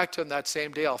don't get back to them that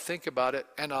same day. I'll think about it,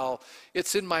 and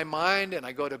it's in my mind, and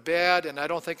I go to bed, and I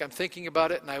don't think I'm thinking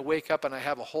about it, and I wake up, and I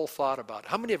have a whole thought about it.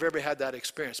 How many have ever had that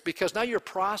experience? Because now you're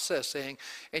processing,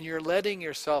 and you're letting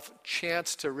yourself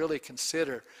chance to really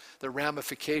consider the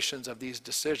ramifications of these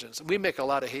decisions. We make a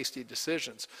lot of hasty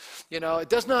decisions. It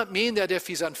does not mean that if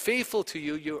he's unfaithful to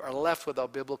you, you are left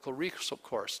without biblical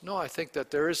recourse. No, I think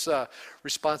that there is a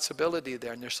responsibility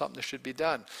there, and there's something that should be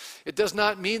done. It does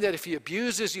not mean that if he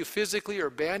abuses you physically or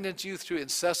abandons you through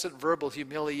incessant verbal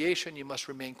humiliation, you must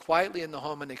remain quietly in the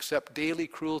home and accept daily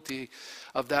cruelty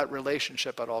of that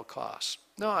relationship at all costs.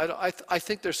 No, I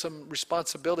think there's some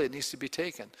responsibility that needs to be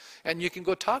taken. And you can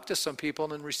go talk to some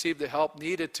people and receive the help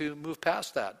needed to move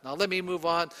past that. Now let me move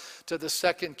on to the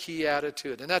second key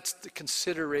attitude, and that's the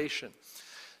consideration.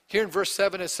 Here in verse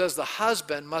 7 it says, the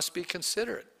husband must be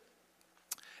considerate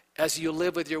as you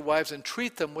live with your wives and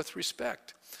treat them with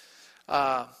respect.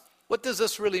 What does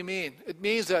this really mean? It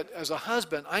means that as a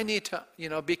husband, I need to,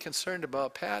 be concerned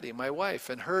about Patty, my wife,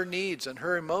 and her needs and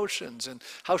her emotions and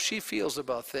how she feels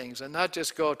about things, and not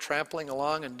just go trampling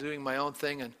along and doing my own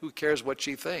thing and who cares what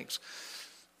she thinks.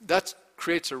 That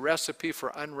creates a recipe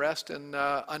for unrest and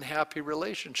unhappy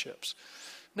relationships.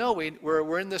 No,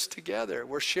 we're in this together.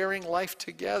 We're sharing life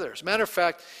together. As a matter of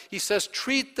fact, he says,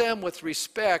 treat them with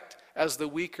respect as the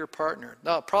weaker partner.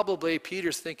 Now, probably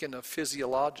Peter's thinking of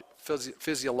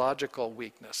physiological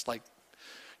weakness, like,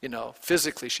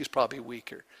 physically she's probably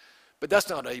weaker. But that's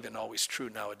not even always true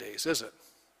nowadays, is it?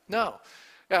 No.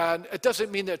 And it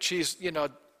doesn't mean that she's,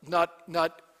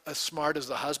 not as smart as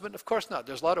the husband. Of course not.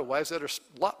 There's a lot of wives that are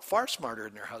far smarter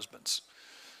than their husbands.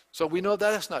 So we know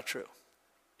that is not true.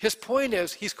 His point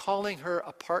is he's calling her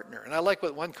a partner. And I like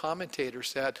what one commentator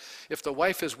said. If the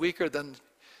wife is weaker, then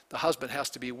the husband has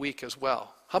to be weak as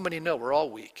well. How many know we're all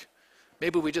weak?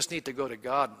 Maybe we just need to go to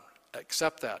God and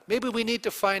accept that. Maybe we need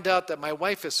to find out that my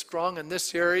wife is strong in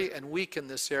this area and weak in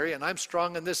this area, and I'm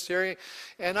strong in this area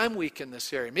and I'm weak in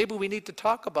this area. Maybe we need to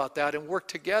talk about that and work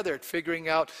together at figuring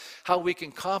out how we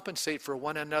can compensate for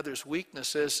one another's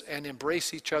weaknesses and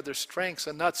embrace each other's strengths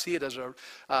and not see it as a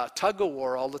tug of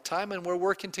war all the time, and we're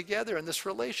working together in this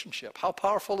relationship. How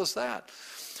powerful is that?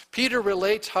 Peter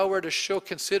relates how we're to show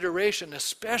consideration,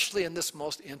 especially in this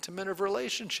most intimate of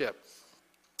relationship.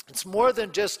 It's more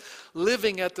than just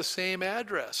living at the same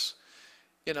address.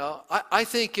 I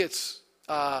think it's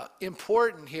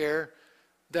important here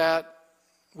that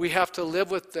we have to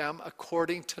live with them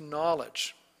according to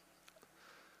knowledge.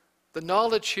 The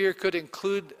knowledge here could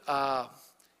include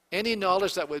any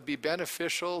knowledge that would be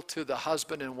beneficial to the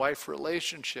husband and wife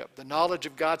relationship, the knowledge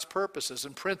of God's purposes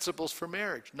and principles for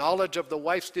marriage, knowledge of the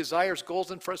wife's desires,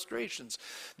 goals, and frustrations,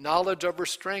 knowledge of her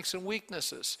strengths and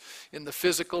weaknesses in the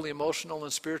physical, emotional,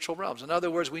 and spiritual realms. In other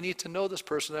words, we need to know this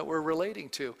person that we're relating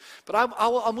to. But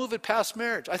I'll move it past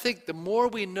marriage. I think the more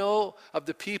we know of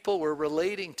the people we're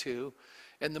relating to,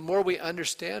 and the more we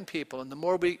understand people, and the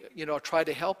more we, try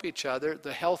to help each other,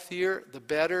 the healthier, the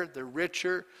better, the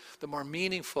richer, the more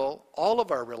meaningful all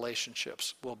of our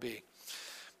relationships will be.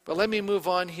 But let me move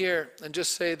on here and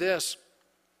just say this,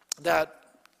 that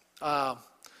the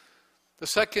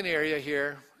second area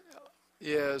here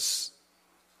is,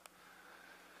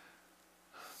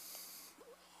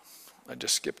 I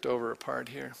just skipped over a part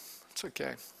here. It's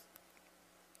okay.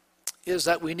 Is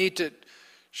that we need to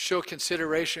show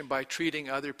consideration by treating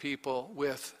other people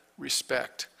with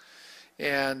respect.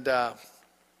 And I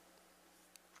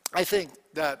think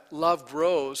that love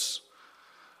grows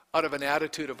out of an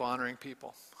attitude of honoring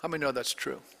people. How many know that's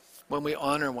true? When we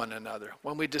honor one another,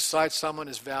 when we decide someone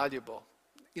is valuable.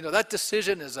 That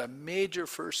decision is a major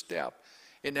first step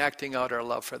in acting out our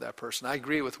love for that person. I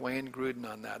agree with Wayne Gruden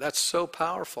on that. That's so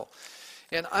powerful.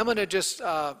 And I'm going to just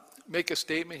make a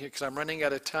statement here because I'm running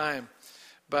out of time.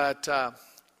 But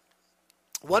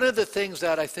one of the things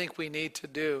that I think we need to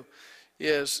do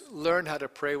is learn how to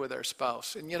pray with our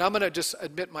spouse. And, I'm going to just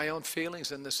admit my own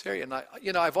feelings in this area. And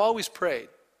I've always prayed,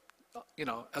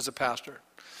 as a pastor,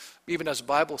 even as a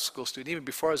Bible school student, even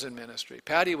before I was in ministry.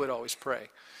 Patty would always pray.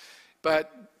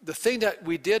 But the thing that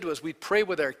we did was we'd pray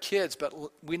with our kids, but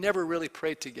we never really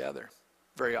prayed together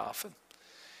very often.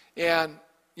 And,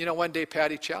 one day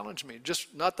Patty challenged me,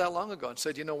 just not that long ago, and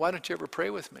said, why don't you ever pray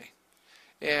with me?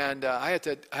 And I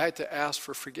had to ask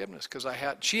for forgiveness because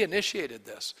she initiated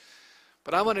this.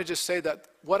 But I want to just say that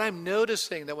what I'm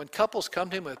noticing, that when couples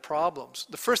come to me with problems,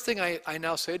 the first thing I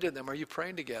now say to them, are you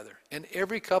praying together? And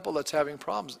every couple that's having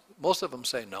problems, most of them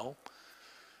say no.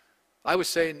 I would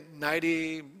say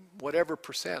 90 whatever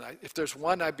percent. If there's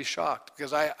one, I'd be shocked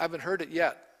because I haven't heard it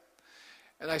yet.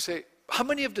 And I say, how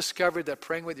many have discovered that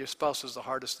praying with your spouse is the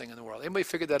hardest thing in the world? Anybody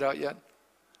figured that out yet?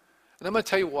 And I'm going to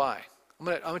tell you why. I'm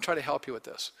going to try to help you with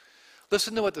this.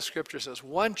 Listen to what the scripture says.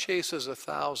 1 chases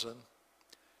 1,000,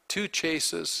 2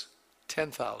 chases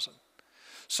 10,000.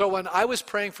 So when I was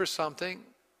praying for something,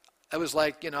 I was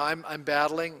like, I'm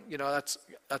battling, that's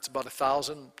about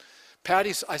 1,000.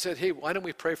 I said, hey, why don't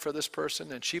we pray for this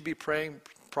person? And she'd be praying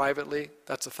privately.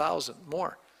 That's 1,000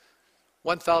 more.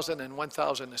 1,000 and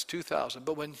 1,000 is 2,000.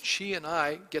 But when she and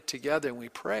I get together and we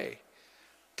pray,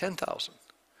 10,000.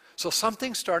 So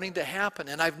something's starting to happen.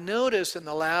 And I've noticed in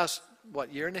the last,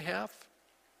 year and a half?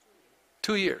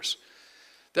 2 years.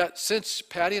 That since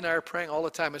Patty and I are praying all the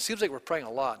time, it seems like we're praying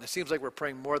a lot. And it seems like we're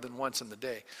praying more than once in the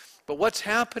day. But what's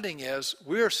happening is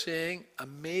we're seeing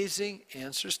amazing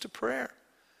answers to prayer.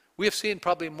 We have seen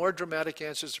probably more dramatic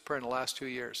answers to prayer in the last 2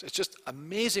 years. It's just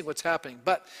amazing what's happening.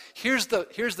 But here's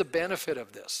the benefit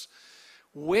of this.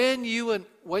 When you and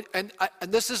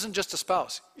this isn't just a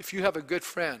spouse. If you have a good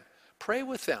friend, pray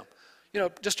with them.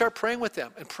 just start praying with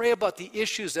them and pray about the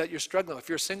issues that you're struggling with. If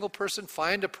you're a single person,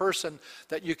 find a person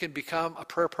that you can become a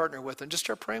prayer partner with and just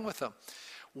start praying with them.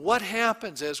 What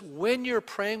happens is when you're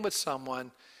praying with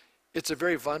someone, it's a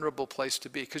very vulnerable place to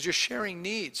be because you're sharing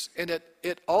needs. And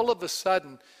it all of a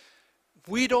sudden,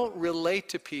 we don't relate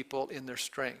to people in their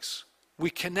strengths. We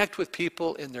connect with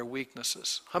people in their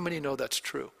weaknesses. How many know that's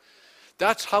true?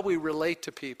 That's how we relate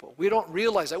to people. We don't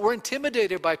realize that. We're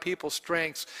intimidated by people's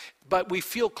strengths, but we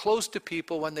feel close to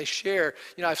people when they share,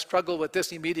 I've struggled with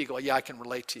this, and immediately go, yeah, I can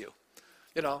relate to you.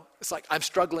 It's like, I'm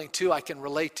struggling too, I can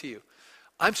relate to you.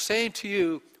 I'm saying to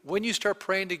you, when you start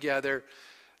praying together,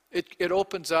 it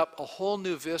opens up a whole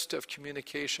new vista of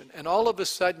communication. And all of a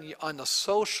sudden, on the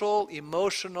social,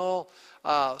 emotional,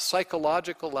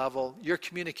 psychological level, your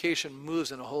communication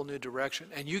moves in a whole new direction.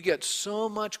 And you get so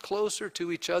much closer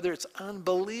to each other, it's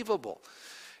unbelievable.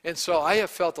 And so I have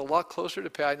felt a lot closer to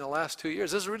Pat in the last 2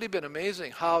 years. This has really been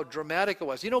amazing how dramatic it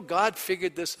was. God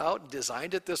figured this out and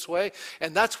designed it this way.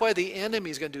 And that's why the enemy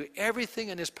is going to do everything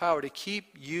in his power to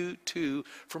keep you two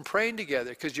from praying together,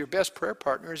 because your best prayer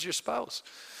partner is your spouse.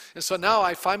 And so now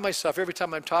I find myself, every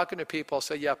time I'm talking to people, I'll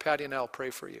say, yeah, Patty and I will pray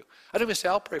for you. I don't even say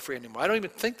I'll pray for you anymore. I don't even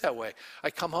think that way. I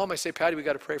come home, I say, Patty, we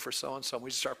got to pray for so-and-so. And we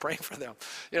just start praying for them.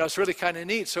 It's really kind of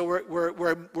neat. So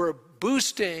we're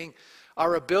boosting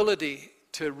our ability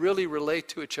to really relate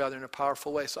to each other in a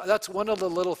powerful way. So that's one of the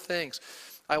little things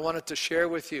I wanted to share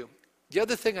with you. The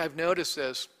other thing I've noticed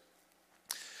is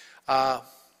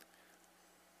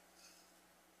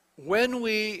when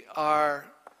we are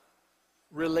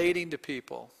relating to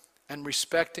people and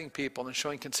respecting people and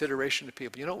showing consideration to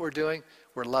people, you know what we're doing?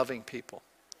 We're loving people.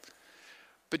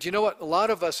 But you know what? A lot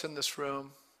of us in this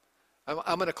room,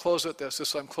 I'm going to close with this.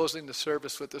 So I'm closing the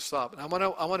service with this thought. And I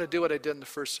want to do what I did in the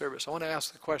first service. I want to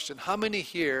ask the question, how many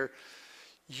here,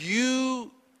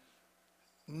 you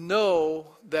know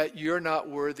that you're not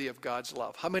worthy of God's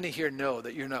love? How many here know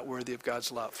that you're not worthy of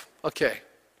God's love? Okay.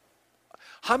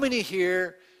 How many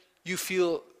here, you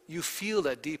feel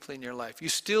that deeply in your life? You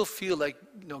still feel like,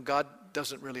 God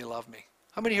doesn't really love me.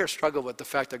 How many here struggle with the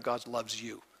fact that God loves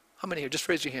you? How many here? Just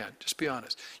raise your hand. Just be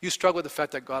honest. You struggle with the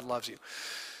fact that God loves you.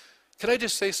 Can I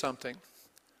just say something?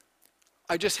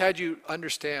 I just had you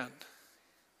understand.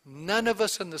 None of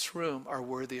us in this room are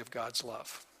worthy of God's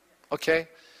love. Okay?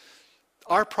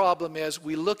 Our problem is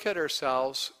we look at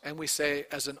ourselves and we say,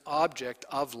 as an object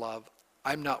of love,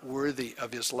 I'm not worthy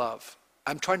of his love.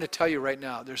 I'm trying to tell you right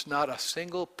now, there's not a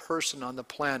single person on the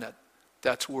planet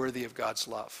that's worthy of God's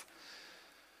love.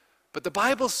 But the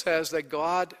Bible says that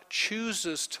God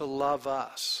chooses to love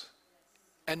us.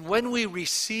 And when we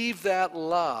receive that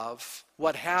love,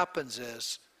 what happens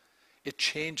is it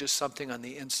changes something on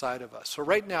the inside of us. So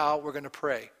right now, we're going to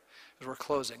pray as we're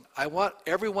closing. I want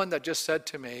everyone that just said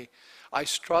to me, I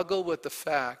struggle with the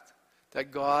fact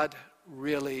that God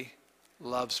really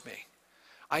loves me.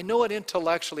 I know it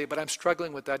intellectually, but I'm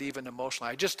struggling with that even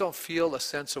emotionally. I just don't feel a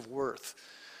sense of worth.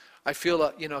 I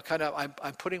feel,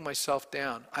 I'm putting myself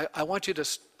down. I want you to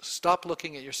stop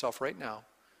looking at yourself right now.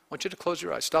 I want you to close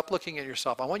your eyes. Stop looking at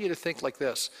yourself. I want you to think like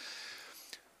this.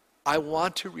 I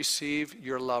want to receive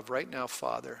your love right now,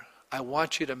 Father. I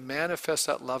want you to manifest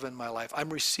that love in my life. I'm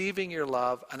receiving your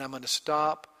love, and I'm going to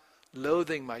stop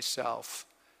loathing myself,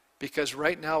 because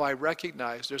right now I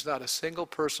recognize there's not a single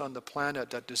person on the planet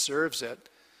that deserves it.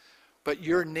 But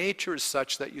your nature is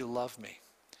such that you love me.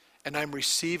 And I'm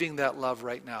receiving that love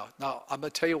right now. Now, I'm going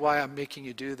to tell you why I'm making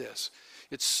you do this.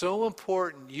 It's so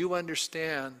important you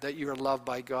understand that you are loved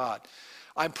by God.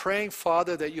 I'm praying,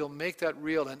 Father, that you'll make that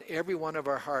real in every one of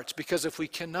our hearts. Because if we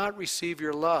cannot receive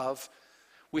your love,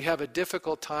 we have a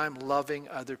difficult time loving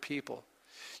other people.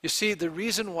 You see, the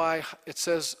reason why it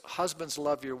says, husbands,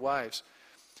 love your wives.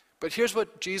 But here's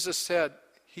what Jesus said.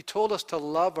 He told us to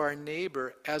love our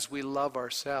neighbor as we love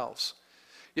ourselves.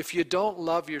 If you don't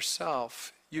love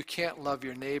yourself, you can't love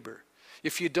your neighbor.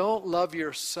 If you don't love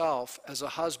yourself as a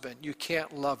husband, you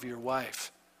can't love your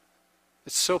wife.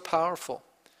 It's so powerful.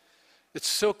 It's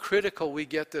so critical we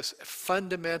get this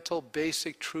fundamental,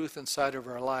 basic truth inside of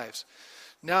our lives.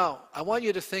 Now, I want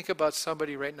you to think about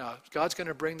somebody right now. God's going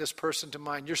to bring this person to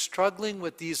mind. You're struggling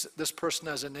with this person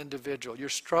as an individual. You're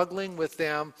struggling with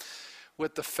them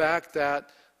with the fact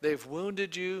that they've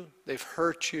wounded you, they've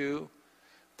hurt you,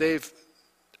 they've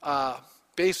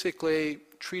basically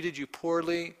treated you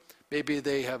poorly. Maybe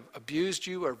they have abused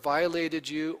you or violated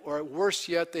you, or worse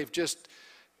yet, they've just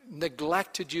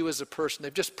neglected you as a person.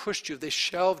 They've just pushed you, they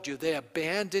shelved you, they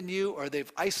abandoned you, or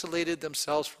they've isolated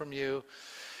themselves from you.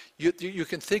 You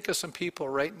can think of some people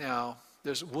right now,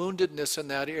 there's woundedness in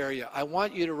that area. I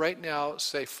want you to right now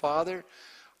say, Father,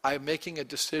 I'm making a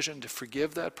decision to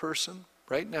forgive that person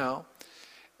right now.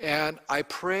 And I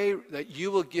pray that you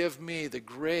will give me the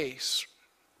grace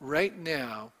right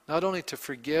now, not only to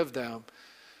forgive them,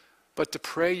 but to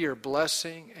pray your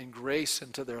blessing and grace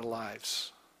into their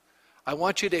lives. I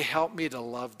want you to help me to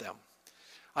love them.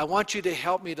 I want you to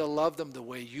help me to love them the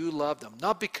way you love them.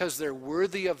 Not because they're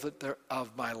worthy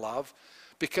of my love,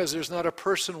 because there's not a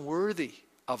person worthy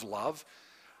of love,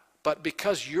 but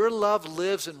because your love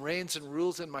lives and reigns and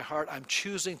rules in my heart, I'm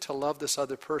choosing to love this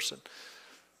other person.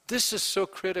 This is so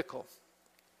critical.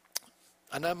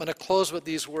 And I'm going to close with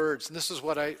these words. And this is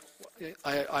what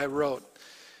I wrote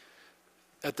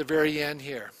at the very end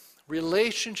here.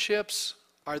 Relationships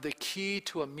are the key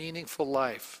to a meaningful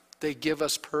life. They give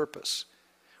us purpose.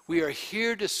 We are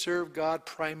here to serve God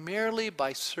primarily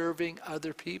by serving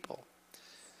other people.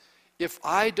 If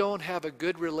I don't have a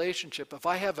good relationship, if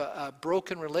I have a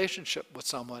broken relationship with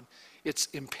someone, it's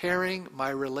impairing my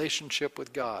relationship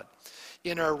with God.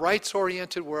 In our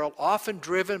rights-oriented world, often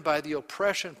driven by the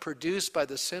oppression produced by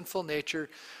the sinful nature,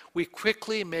 we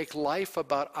quickly make life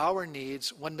about our needs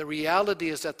when the reality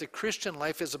is that the Christian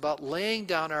life is about laying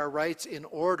down our rights in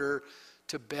order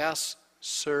to best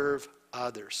serve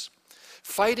others.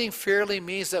 Fighting fairly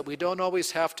means that we don't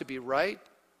always have to be right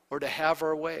or to have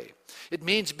our way. It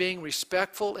means being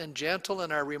respectful and gentle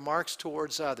in our remarks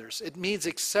towards others. It means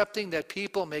accepting that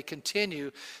people may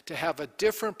continue to have a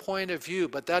different point of view,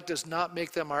 but that does not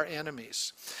make them our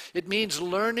enemies. It means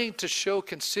learning to show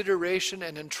consideration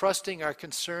and entrusting our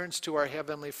concerns to our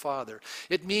Heavenly Father.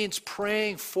 It means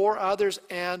praying for others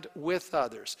and with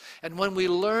others. And when we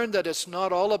learn that it's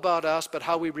not all about us, but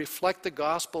how we reflect the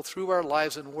gospel through our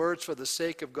lives and words for the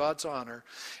sake of God's honor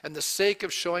and the sake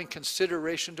of showing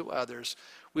consideration to others,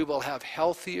 we will have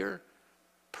healthier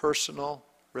personal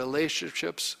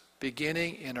relationships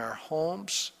beginning in our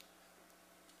homes,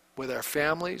 with our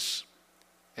families,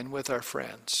 and with our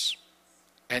friends,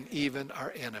 and even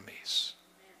our enemies.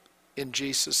 In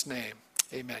Jesus' name,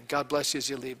 amen. God bless you as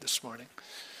you leave this morning.